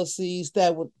policies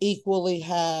that would equally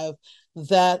have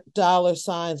that dollar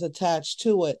signs attached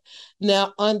to it.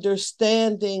 Now,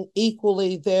 understanding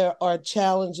equally there are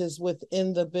challenges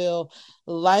within the bill,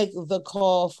 like the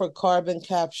call for carbon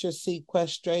capture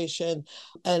sequestration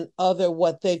and other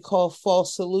what they call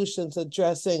false solutions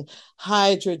addressing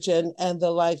hydrogen and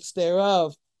the likes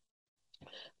thereof.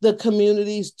 The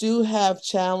communities do have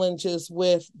challenges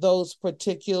with those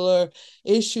particular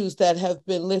issues that have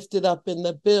been lifted up in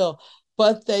the bill,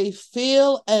 but they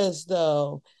feel as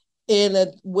though,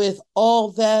 with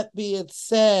all that being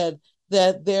said,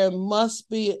 that there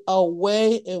must be a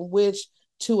way in which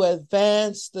to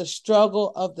advance the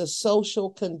struggle of the social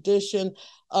condition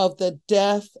of the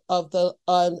deaf of the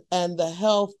and the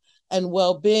health and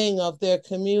well-being of their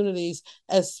communities,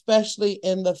 especially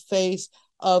in the face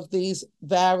of these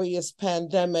various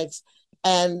pandemics,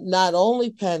 and not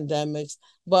only pandemics,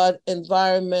 but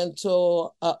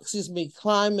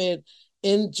climate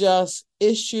unjust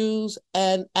issues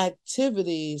and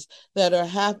activities that are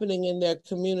happening in their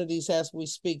communities as we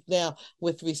speak now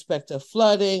with respect to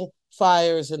flooding,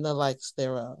 fires, and the likes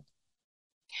thereof.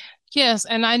 Yes,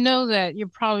 and I know that you're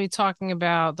probably talking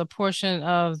about the portion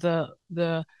of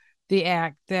the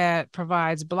act that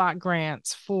provides block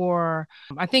grants for,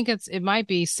 I think it might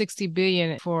be 60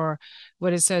 billion for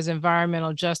what it says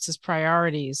environmental justice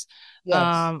priorities. Yes.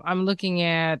 I'm looking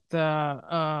at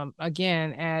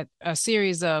again at a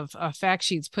series of fact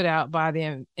sheets put out by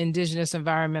the Indigenous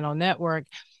Environmental Network,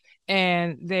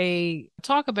 and they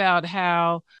talk about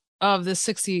how of the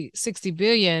 60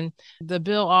 billion, the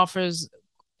bill offers,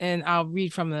 and I'll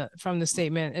read from the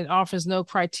statement, it offers no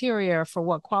criteria for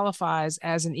what qualifies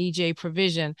as an EJ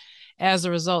provision. As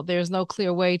a result, there is no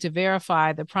clear way to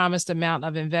verify the promised amount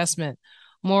of investment.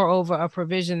 Moreover, a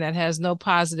provision that has no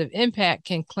positive impact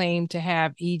can claim to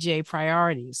have EJ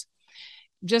priorities.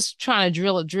 Just trying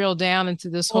to drill down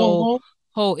into this whole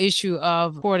issue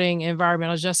of supporting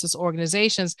environmental justice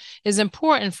organizations is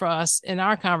important for us in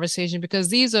our conversation, because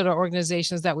these are the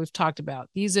organizations that we've talked about.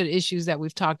 These are the issues that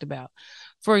we've talked about.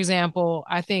 For example,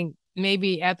 I think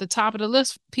maybe at the top of the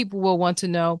list, people will want to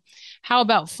know, how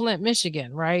about Flint,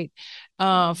 Michigan, right?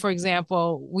 For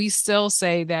example, we still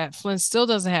say that Flint still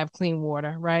doesn't have clean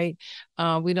water, right?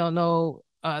 We don't know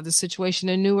the situation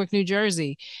in Newark, New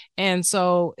Jersey. And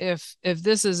so if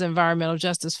this is environmental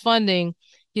justice funding,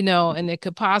 and it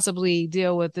could possibly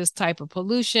deal with this type of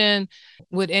pollution,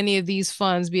 would any of these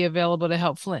funds be available to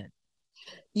help Flint?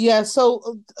 Yeah,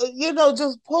 so,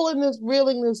 just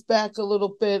reeling this back a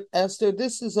little bit, Esther,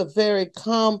 this is a very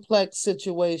complex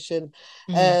situation,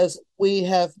 as we've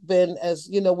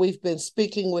been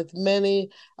speaking with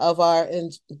many of our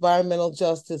environmental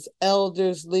justice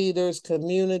elders, leaders,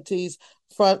 communities,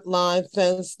 frontline,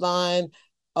 fence line,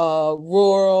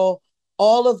 rural,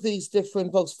 all of these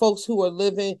different folks who are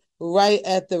living right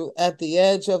at the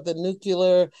edge of the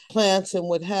nuclear plants and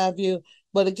what have you.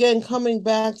 But again, coming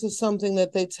back to something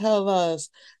that they tell us,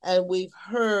 and we've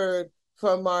heard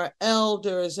from our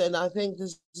elders, and I think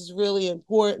this is really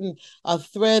important, a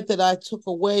thread that I took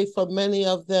away from many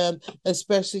of them,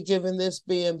 especially given this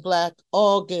being Black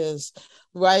August,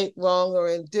 right, wrong, or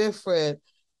indifferent.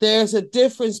 There's a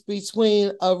difference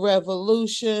between a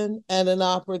revolution and an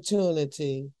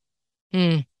opportunity.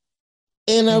 Mm.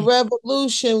 In a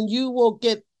revolution, you will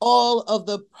get all of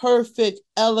the perfect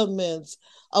elements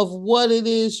of what it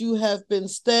is you have been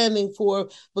standing for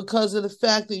because of the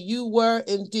fact that you were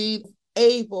indeed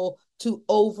able to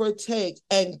overtake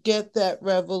and get that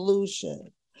revolution.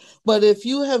 But if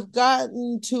you have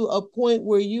gotten to a point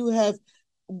where you have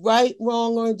right,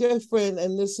 wrong, or indifferent,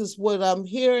 and this is what I'm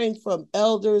hearing from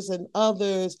elders and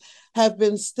others, have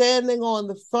been standing on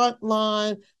the front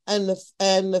line and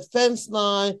the fence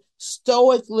line,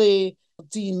 stoically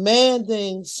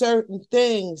demanding certain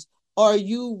things. Are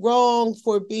you wrong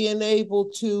for being able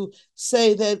to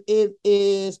say that it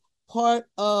is part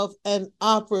of an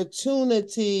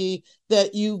opportunity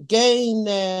that you gain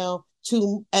now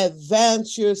to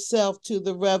advance yourself to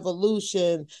the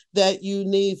revolution that you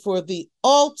need for the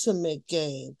ultimate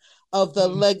gain of the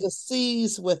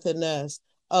legacies within us,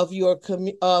 of your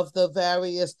of the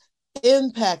various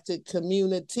impacted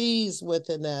communities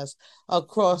within us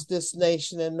across this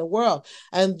nation and the world.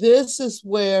 And this is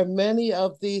where many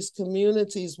of these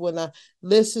communities, when I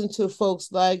listen to folks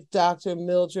like Dr.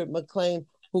 Mildred McClain,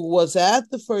 who was at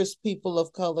the first People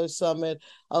of Color Summit,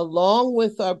 along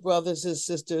with our brothers and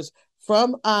sisters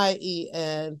from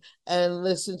IEN, and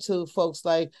listen to folks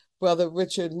like Brother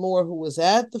Richard Moore, who was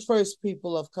at the first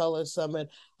People of Color Summit,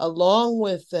 along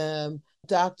with them,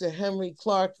 Dr. Henry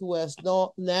Clark, who has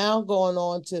now gone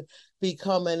on to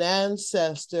become an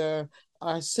ancestor,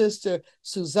 our sister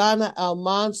Susana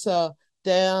Almanza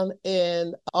down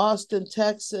in Austin,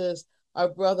 Texas, our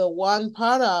brother Juan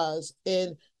Parras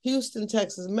in Houston,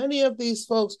 Texas. Many of these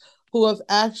folks who have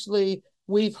actually,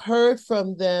 we've heard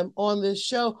from them on this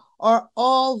show, are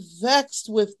all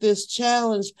vexed with this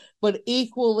challenge, but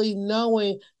equally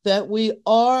knowing that we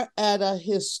are at a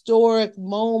historic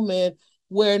moment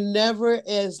where never,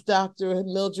 as Dr.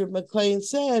 Mildred McClain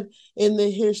said, in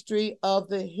the history of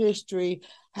the history,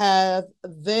 have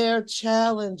their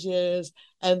challenges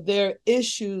and their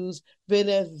issues been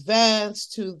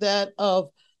advanced to that of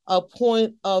a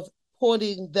point of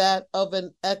putting that of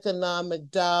an economic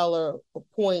dollar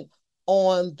point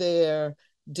on their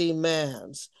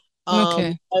demands.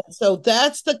 Okay. And so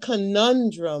that's the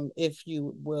conundrum, if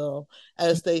you will,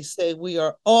 as they say, we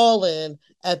are all in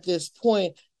at this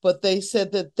point, but they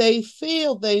said that they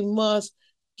feel they must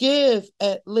give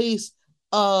at least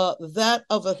that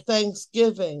of a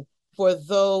thanksgiving for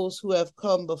those who have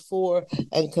come before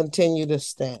and continue to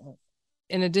stand.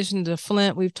 In addition to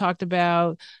Flint, we've talked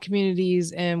about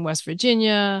communities in West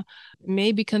Virginia,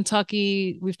 maybe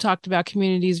Kentucky. We've talked about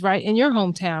communities right in your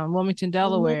hometown, Wilmington,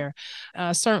 Delaware.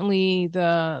 Certainly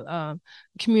the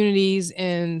communities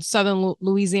in southern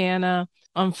Louisiana,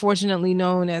 unfortunately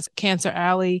known as Cancer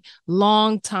Alley,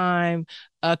 long time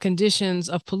conditions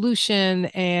of pollution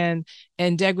and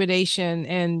degradation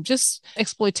and just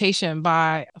exploitation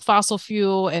by fossil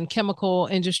fuel and chemical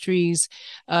industries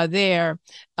there.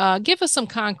 Give us some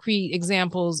concrete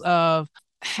examples of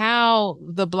how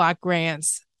the Block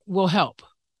grants will help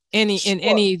in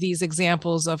any of these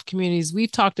examples of communities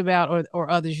we've talked about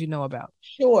or others you know about.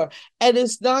 Sure. And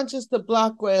it's not just the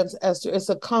Block grants, Esther, it's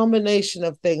a combination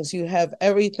of things. You have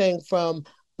everything from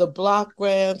the Block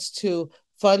grants to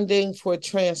funding for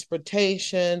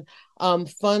transportation,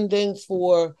 funding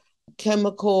for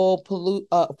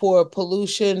for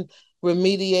pollution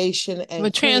remediation and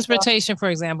with transportation, for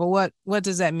example, what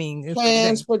does that mean?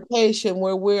 Transportation,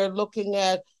 where we're looking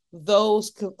at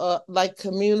those like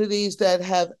communities that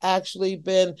have actually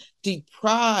been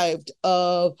deprived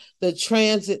of the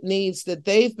transit needs that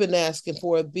they've been asking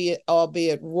for,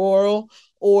 albeit rural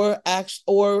or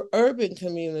urban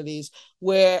communities,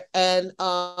 where and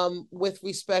with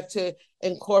respect to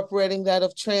incorporating that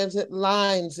of transit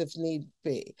lines if need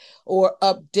be, or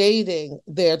updating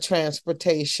their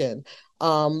transportation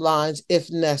lines if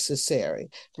necessary,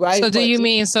 right? So do you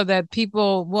mean so that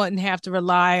people wouldn't have to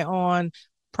rely on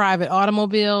private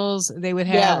automobiles? They would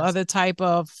have other type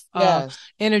of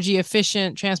energy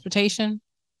efficient transportation?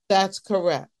 That's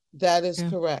correct. That is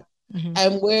correct. Mm-hmm.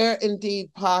 And where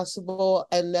indeed possible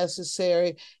and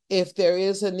necessary, if there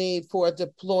is a need for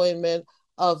deployment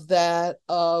of that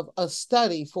of a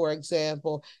study, for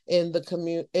example, in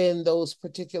the in those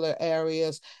particular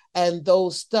areas, and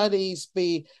those studies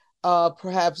be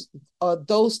perhaps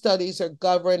those studies are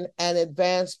governed and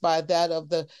advanced by that of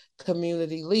the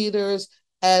community leaders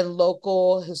and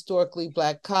local historically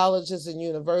Black colleges and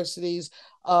universities,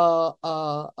 our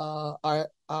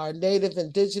Native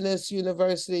Indigenous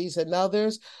universities and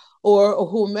others, or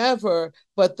whomever,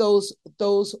 but those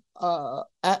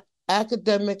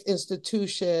academic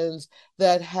institutions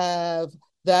that have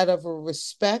that of a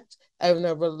respect and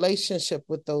a relationship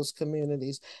with those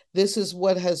communities. This is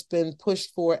what has been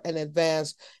pushed for and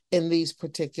advanced in these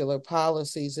particular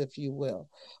policies, if you will.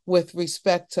 With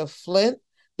respect to Flint,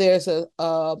 there's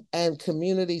and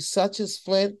communities such as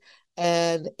Flint,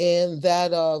 and in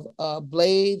that of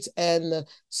Blades and the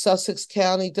Sussex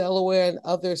County, Delaware, and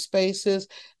other spaces,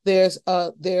 there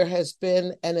has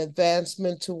been an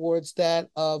advancement towards that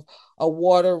of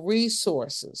water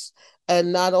resources,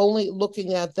 and not only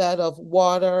looking at that of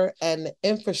water and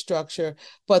infrastructure,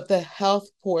 but the health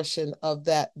portion of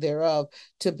that thereof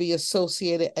to be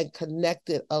associated and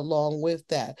connected along with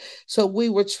that. So we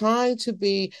were trying to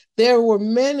be, there were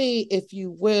many, if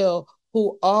you will,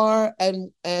 who are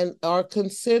and are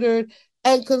considered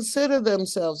and consider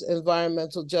themselves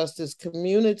environmental justice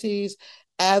communities,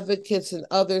 advocates, and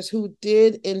others who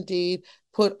did indeed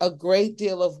put a great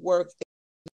deal of work.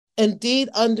 Indeed,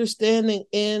 understanding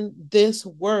in this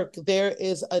work, there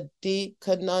is a deep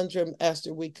conundrum,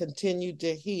 Esther, we continue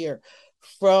to hear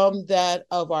from that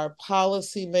of our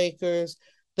policymakers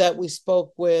that we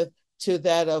spoke with, to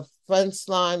that of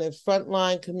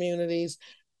frontline communities,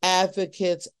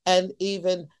 advocates, and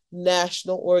even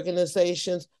national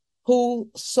organizations who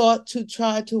sought to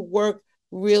try to work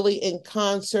really in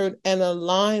concert and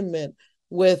alignment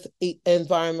with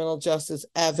environmental justice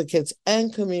advocates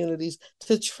and communities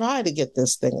to try to get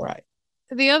this thing right.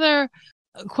 The other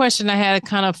question I had to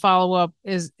kind of follow up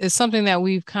is something that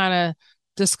we've kind of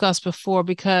discussed before,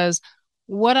 because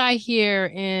what I hear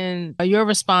in your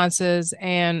responses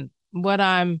and what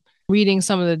I'm reading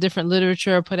some of the different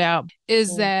literature put out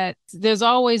is that there's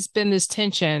always been this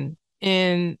tension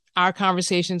in our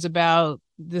conversations about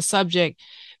the subject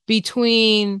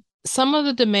between some of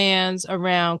the demands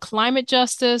around climate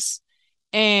justice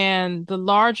and the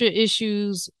larger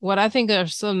issues, what I think are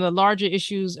some of the larger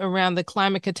issues around the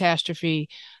climate catastrophe,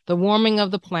 the warming of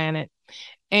the planet,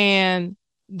 and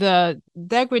the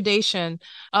degradation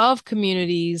of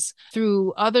communities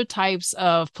through other types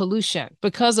of pollution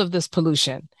because of this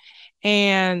pollution.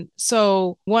 And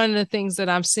so one of the things that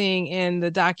I'm seeing in the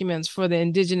documents for the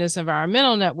Indigenous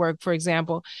Environmental Network, for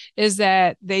example, is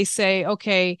that they say,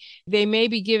 okay, they may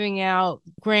be giving out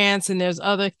grants and there's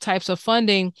other types of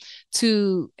funding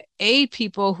to aid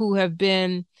people who have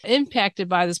been impacted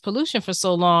by this pollution for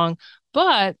so long,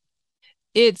 but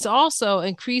it's also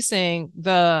increasing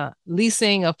the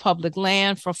leasing of public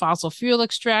land for fossil fuel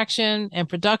extraction and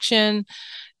production.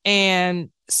 And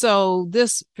so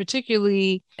this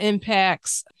particularly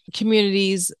impacts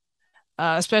communities,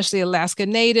 especially Alaska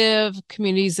Native,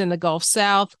 communities in the Gulf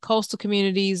South, coastal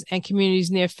communities, and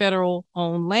communities near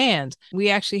federal-owned land. We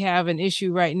actually have an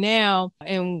issue right now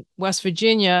in West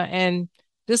Virginia, and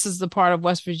this is the part of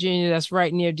West Virginia that's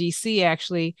right near D.C.,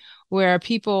 actually, where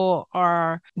people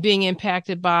are being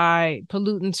impacted by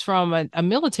pollutants from a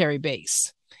military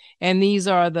base. And these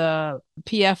are the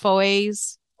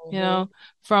PFOAs, you know,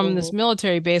 from this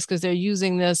military base, because they're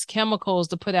using this chemicals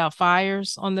to put out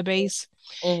fires on the base.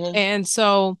 And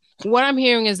so what I'm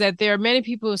hearing is that there are many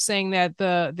people saying that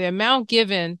the amount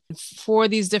given for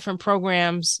these different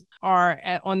programs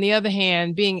are, on the other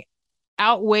hand, being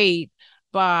outweighed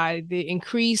by the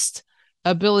increased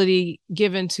ability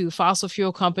given to fossil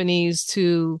fuel companies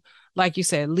to, like you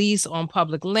said, lease on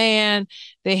public land.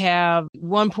 They have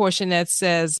one portion that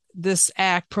says this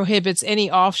act prohibits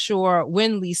any offshore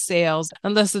wind lease sales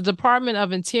unless the Department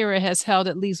of Interior has held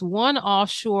at least one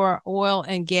offshore oil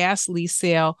and gas lease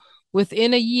sale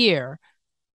within a year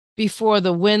before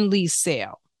the wind lease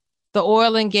sale. The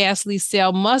oil and gas lease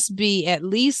sale must be at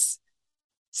least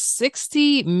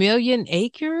 60 million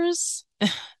acres.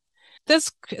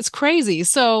 It's crazy.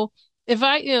 So if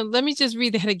let me just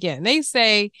read that again. They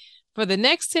say, for the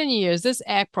next 10 years, this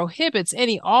act prohibits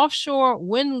any offshore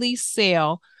wind lease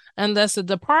sale unless the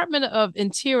Department of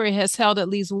Interior has held at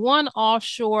least one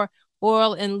offshore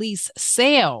oil and lease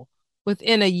sale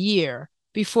within a year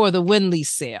before the wind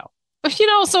lease sale.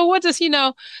 So what does,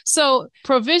 so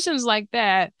provisions like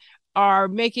that are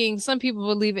making some people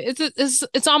believe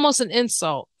it's almost an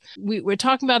insult. We're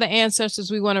talking about the ancestors.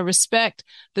 We want to respect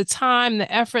the time,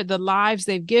 the effort, the lives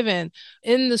they've given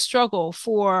in the struggle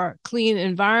for clean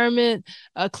environment,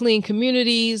 clean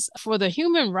communities, for the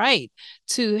human right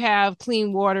to have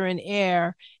clean water and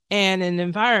air and an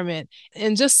environment.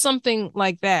 And just something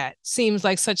like that seems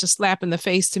like such a slap in the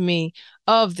face to me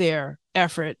of their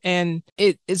effort. And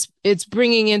it's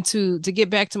bringing into, to get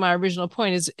back to my original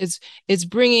point, it's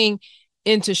bringing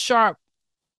into sharp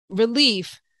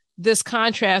relief this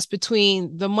contrast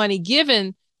between the money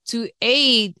given to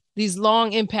aid these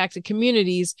long impacted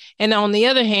communities, and on the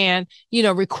other hand,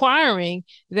 requiring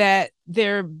that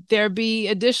there be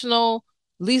additional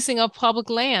leasing of public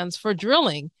lands for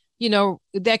drilling,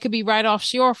 that could be right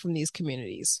offshore from these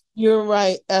communities. You're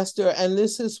right, Esther. And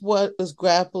this is what is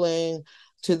grappling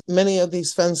to many of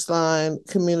these fence line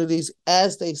communities,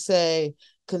 as they say,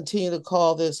 continue to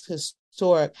call this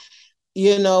historic.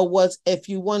 If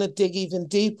you want to dig even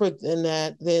deeper than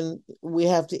that, then we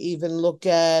have to even look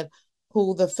at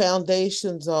who the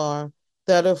foundations are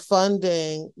that are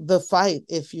funding the fight,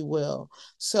 if you will.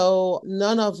 So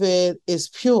none of it is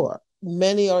pure.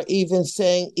 Many are even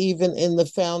saying, even in the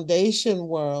foundation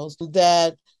world,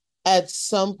 that at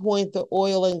some point the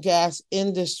oil and gas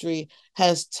industry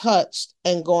has touched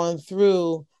and gone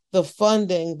through the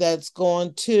funding that's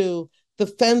gone to the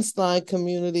fence line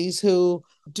communities who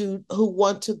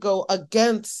want to go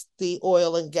against the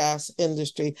oil and gas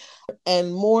industry.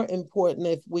 And more important,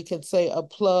 if we can say a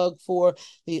plug for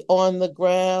the On the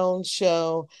Ground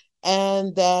show,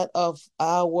 and that of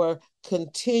our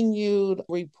continued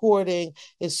reporting,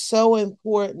 is so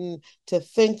important to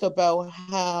think about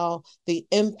how the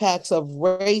impacts of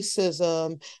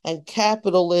racism and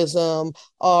capitalism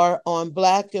are on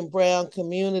Black and Brown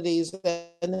communities,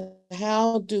 and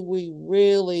how do we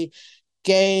really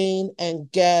gain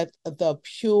and get the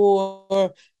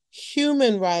pure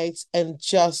human rights and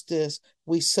justice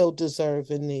we so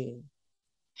deserve and need.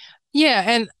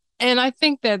 Yeah, and I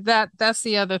think that's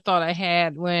the other thought I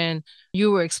had when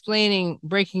you were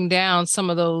breaking down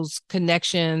some of those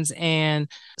connections and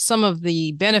some of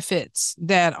the benefits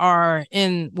that are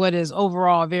in what is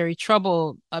overall a very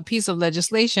troubled piece of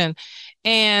legislation.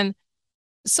 And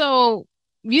so,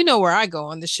 where I go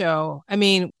on the show. I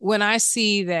mean, when I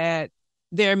see that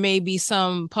there may be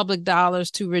some public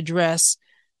dollars to redress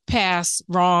past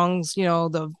wrongs,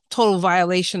 the total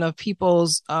violation of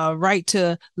people's right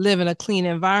to live in a clean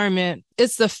environment.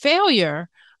 It's the failure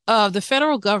of the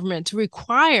federal government to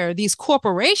require these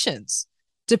corporations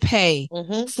to pay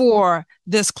for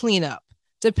this cleanup,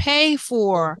 to pay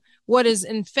for what is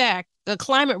in fact the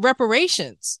climate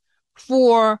reparations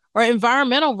or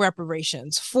environmental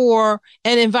reparations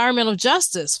and environmental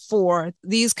justice for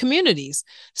these communities.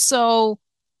 So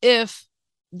if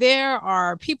there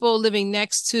are people living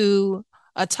next to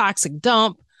a toxic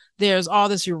dump, there's all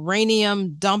this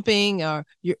uranium dumping or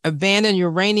abandoned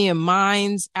uranium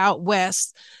mines out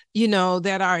west,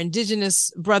 that our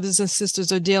indigenous brothers and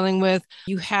sisters are dealing with.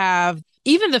 You have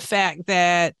even the fact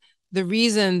that the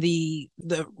reason the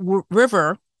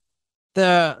river,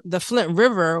 the Flint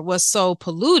River, was so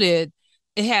polluted,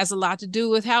 it has a lot to do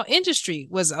with how industry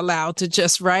was allowed to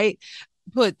just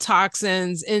put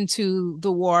toxins into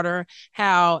the water,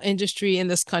 how industry in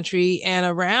this country and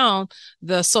around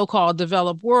the so-called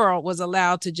developed world was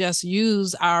allowed to just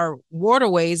use our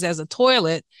waterways as a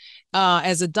toilet,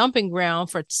 as a dumping ground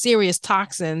for serious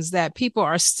toxins that people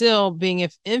are still being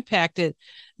impacted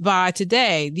by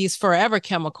today. These forever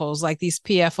chemicals like these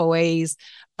PFOAs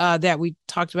that we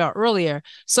talked about earlier.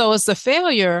 So it's the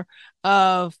failure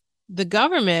of the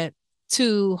government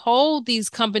to hold these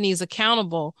companies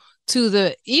accountable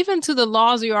even to the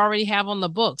laws you already have on the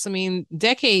books. I mean,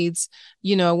 decades,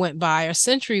 went by, or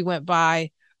century went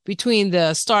by between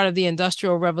the start of the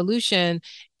Industrial Revolution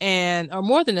or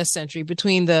more than a century,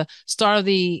 between the start of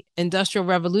the Industrial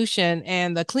Revolution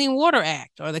and the Clean Water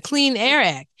Act or the Clean Air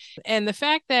Act. And the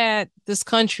fact that this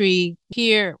country,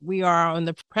 here we are on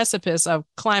the precipice of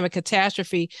climate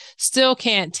catastrophe, still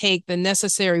can't take the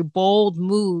necessary bold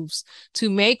moves to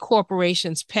make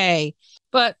corporations pay.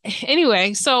 But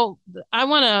anyway, so I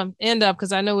want to end up,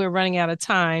 because I know we're running out of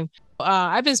time.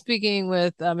 I've been speaking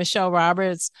with Michelle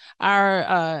Roberts,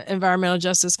 our environmental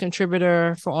justice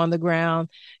contributor for On the Ground,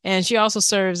 and she also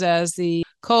serves as the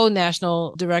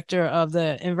co-national director of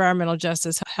the Environmental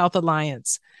Justice Health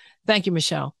Alliance. Thank you,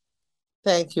 Michelle.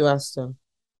 Thank you, Esther.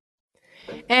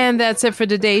 And that's it for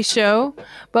today's show.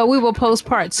 But we will post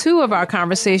part 2 of our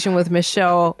conversation with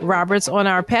Michelle Roberts on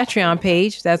our Patreon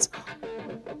page. That's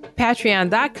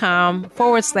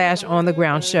patreon.com/On the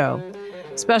Ground Show.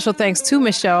 Special thanks to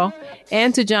Michelle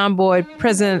and to John Boyd,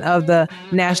 president of the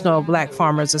National Black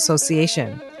Farmers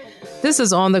Association. This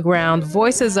is On the Ground,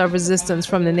 Voices of Resistance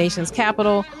from the nation's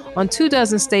capital, on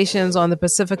 24 stations on the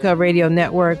Pacifica Radio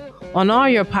Network, on all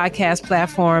your podcast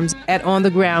platforms at On the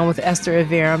Ground with Esther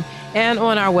Iverem, and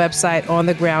on our website,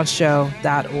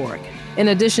 onthegroundshow.org. In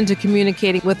addition to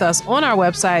communicating with us on our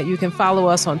website, you can follow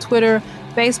us on Twitter,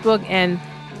 Facebook, and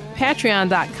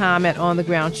patreon.com at On the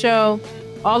Ground Show,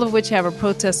 all of which have a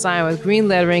protest sign with green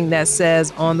lettering that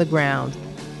says On the Ground.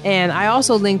 And I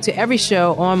also link to every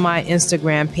show on my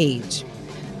Instagram page.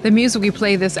 The music we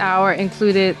played this hour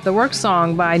included The Work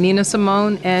Song by Nina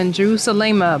Simone and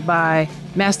Jerusalema by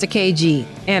Master KG.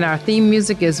 And our theme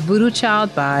music is Voodoo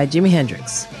Child by Jimi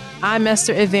Hendrix. I'm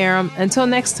Esther Iverem. Until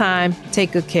next time,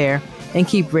 take good care and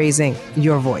keep raising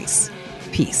your voice.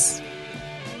 Peace.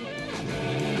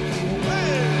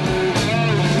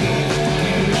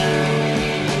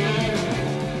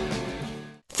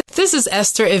 This is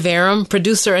Esther Iverem,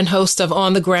 producer and host of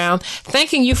On the Ground,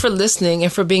 thanking you for listening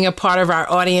and for being a part of our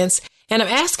audience. And I'm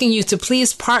asking you to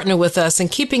please partner with us in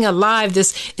keeping alive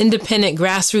this independent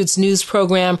grassroots news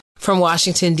program from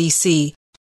Washington, D.C.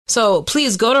 So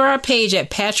please go to our page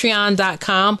at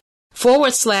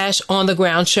patreon.com/On the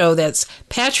Ground Show. That's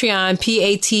Patreon,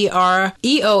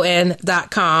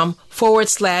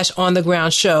 patreon.com/On the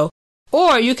Ground Show.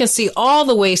 Or you can see all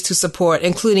the ways to support,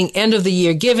 including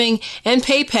end-of-the-year giving and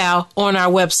PayPal on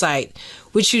our website,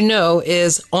 which you know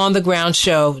is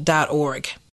onthegroundshow.org.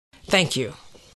 Thank you.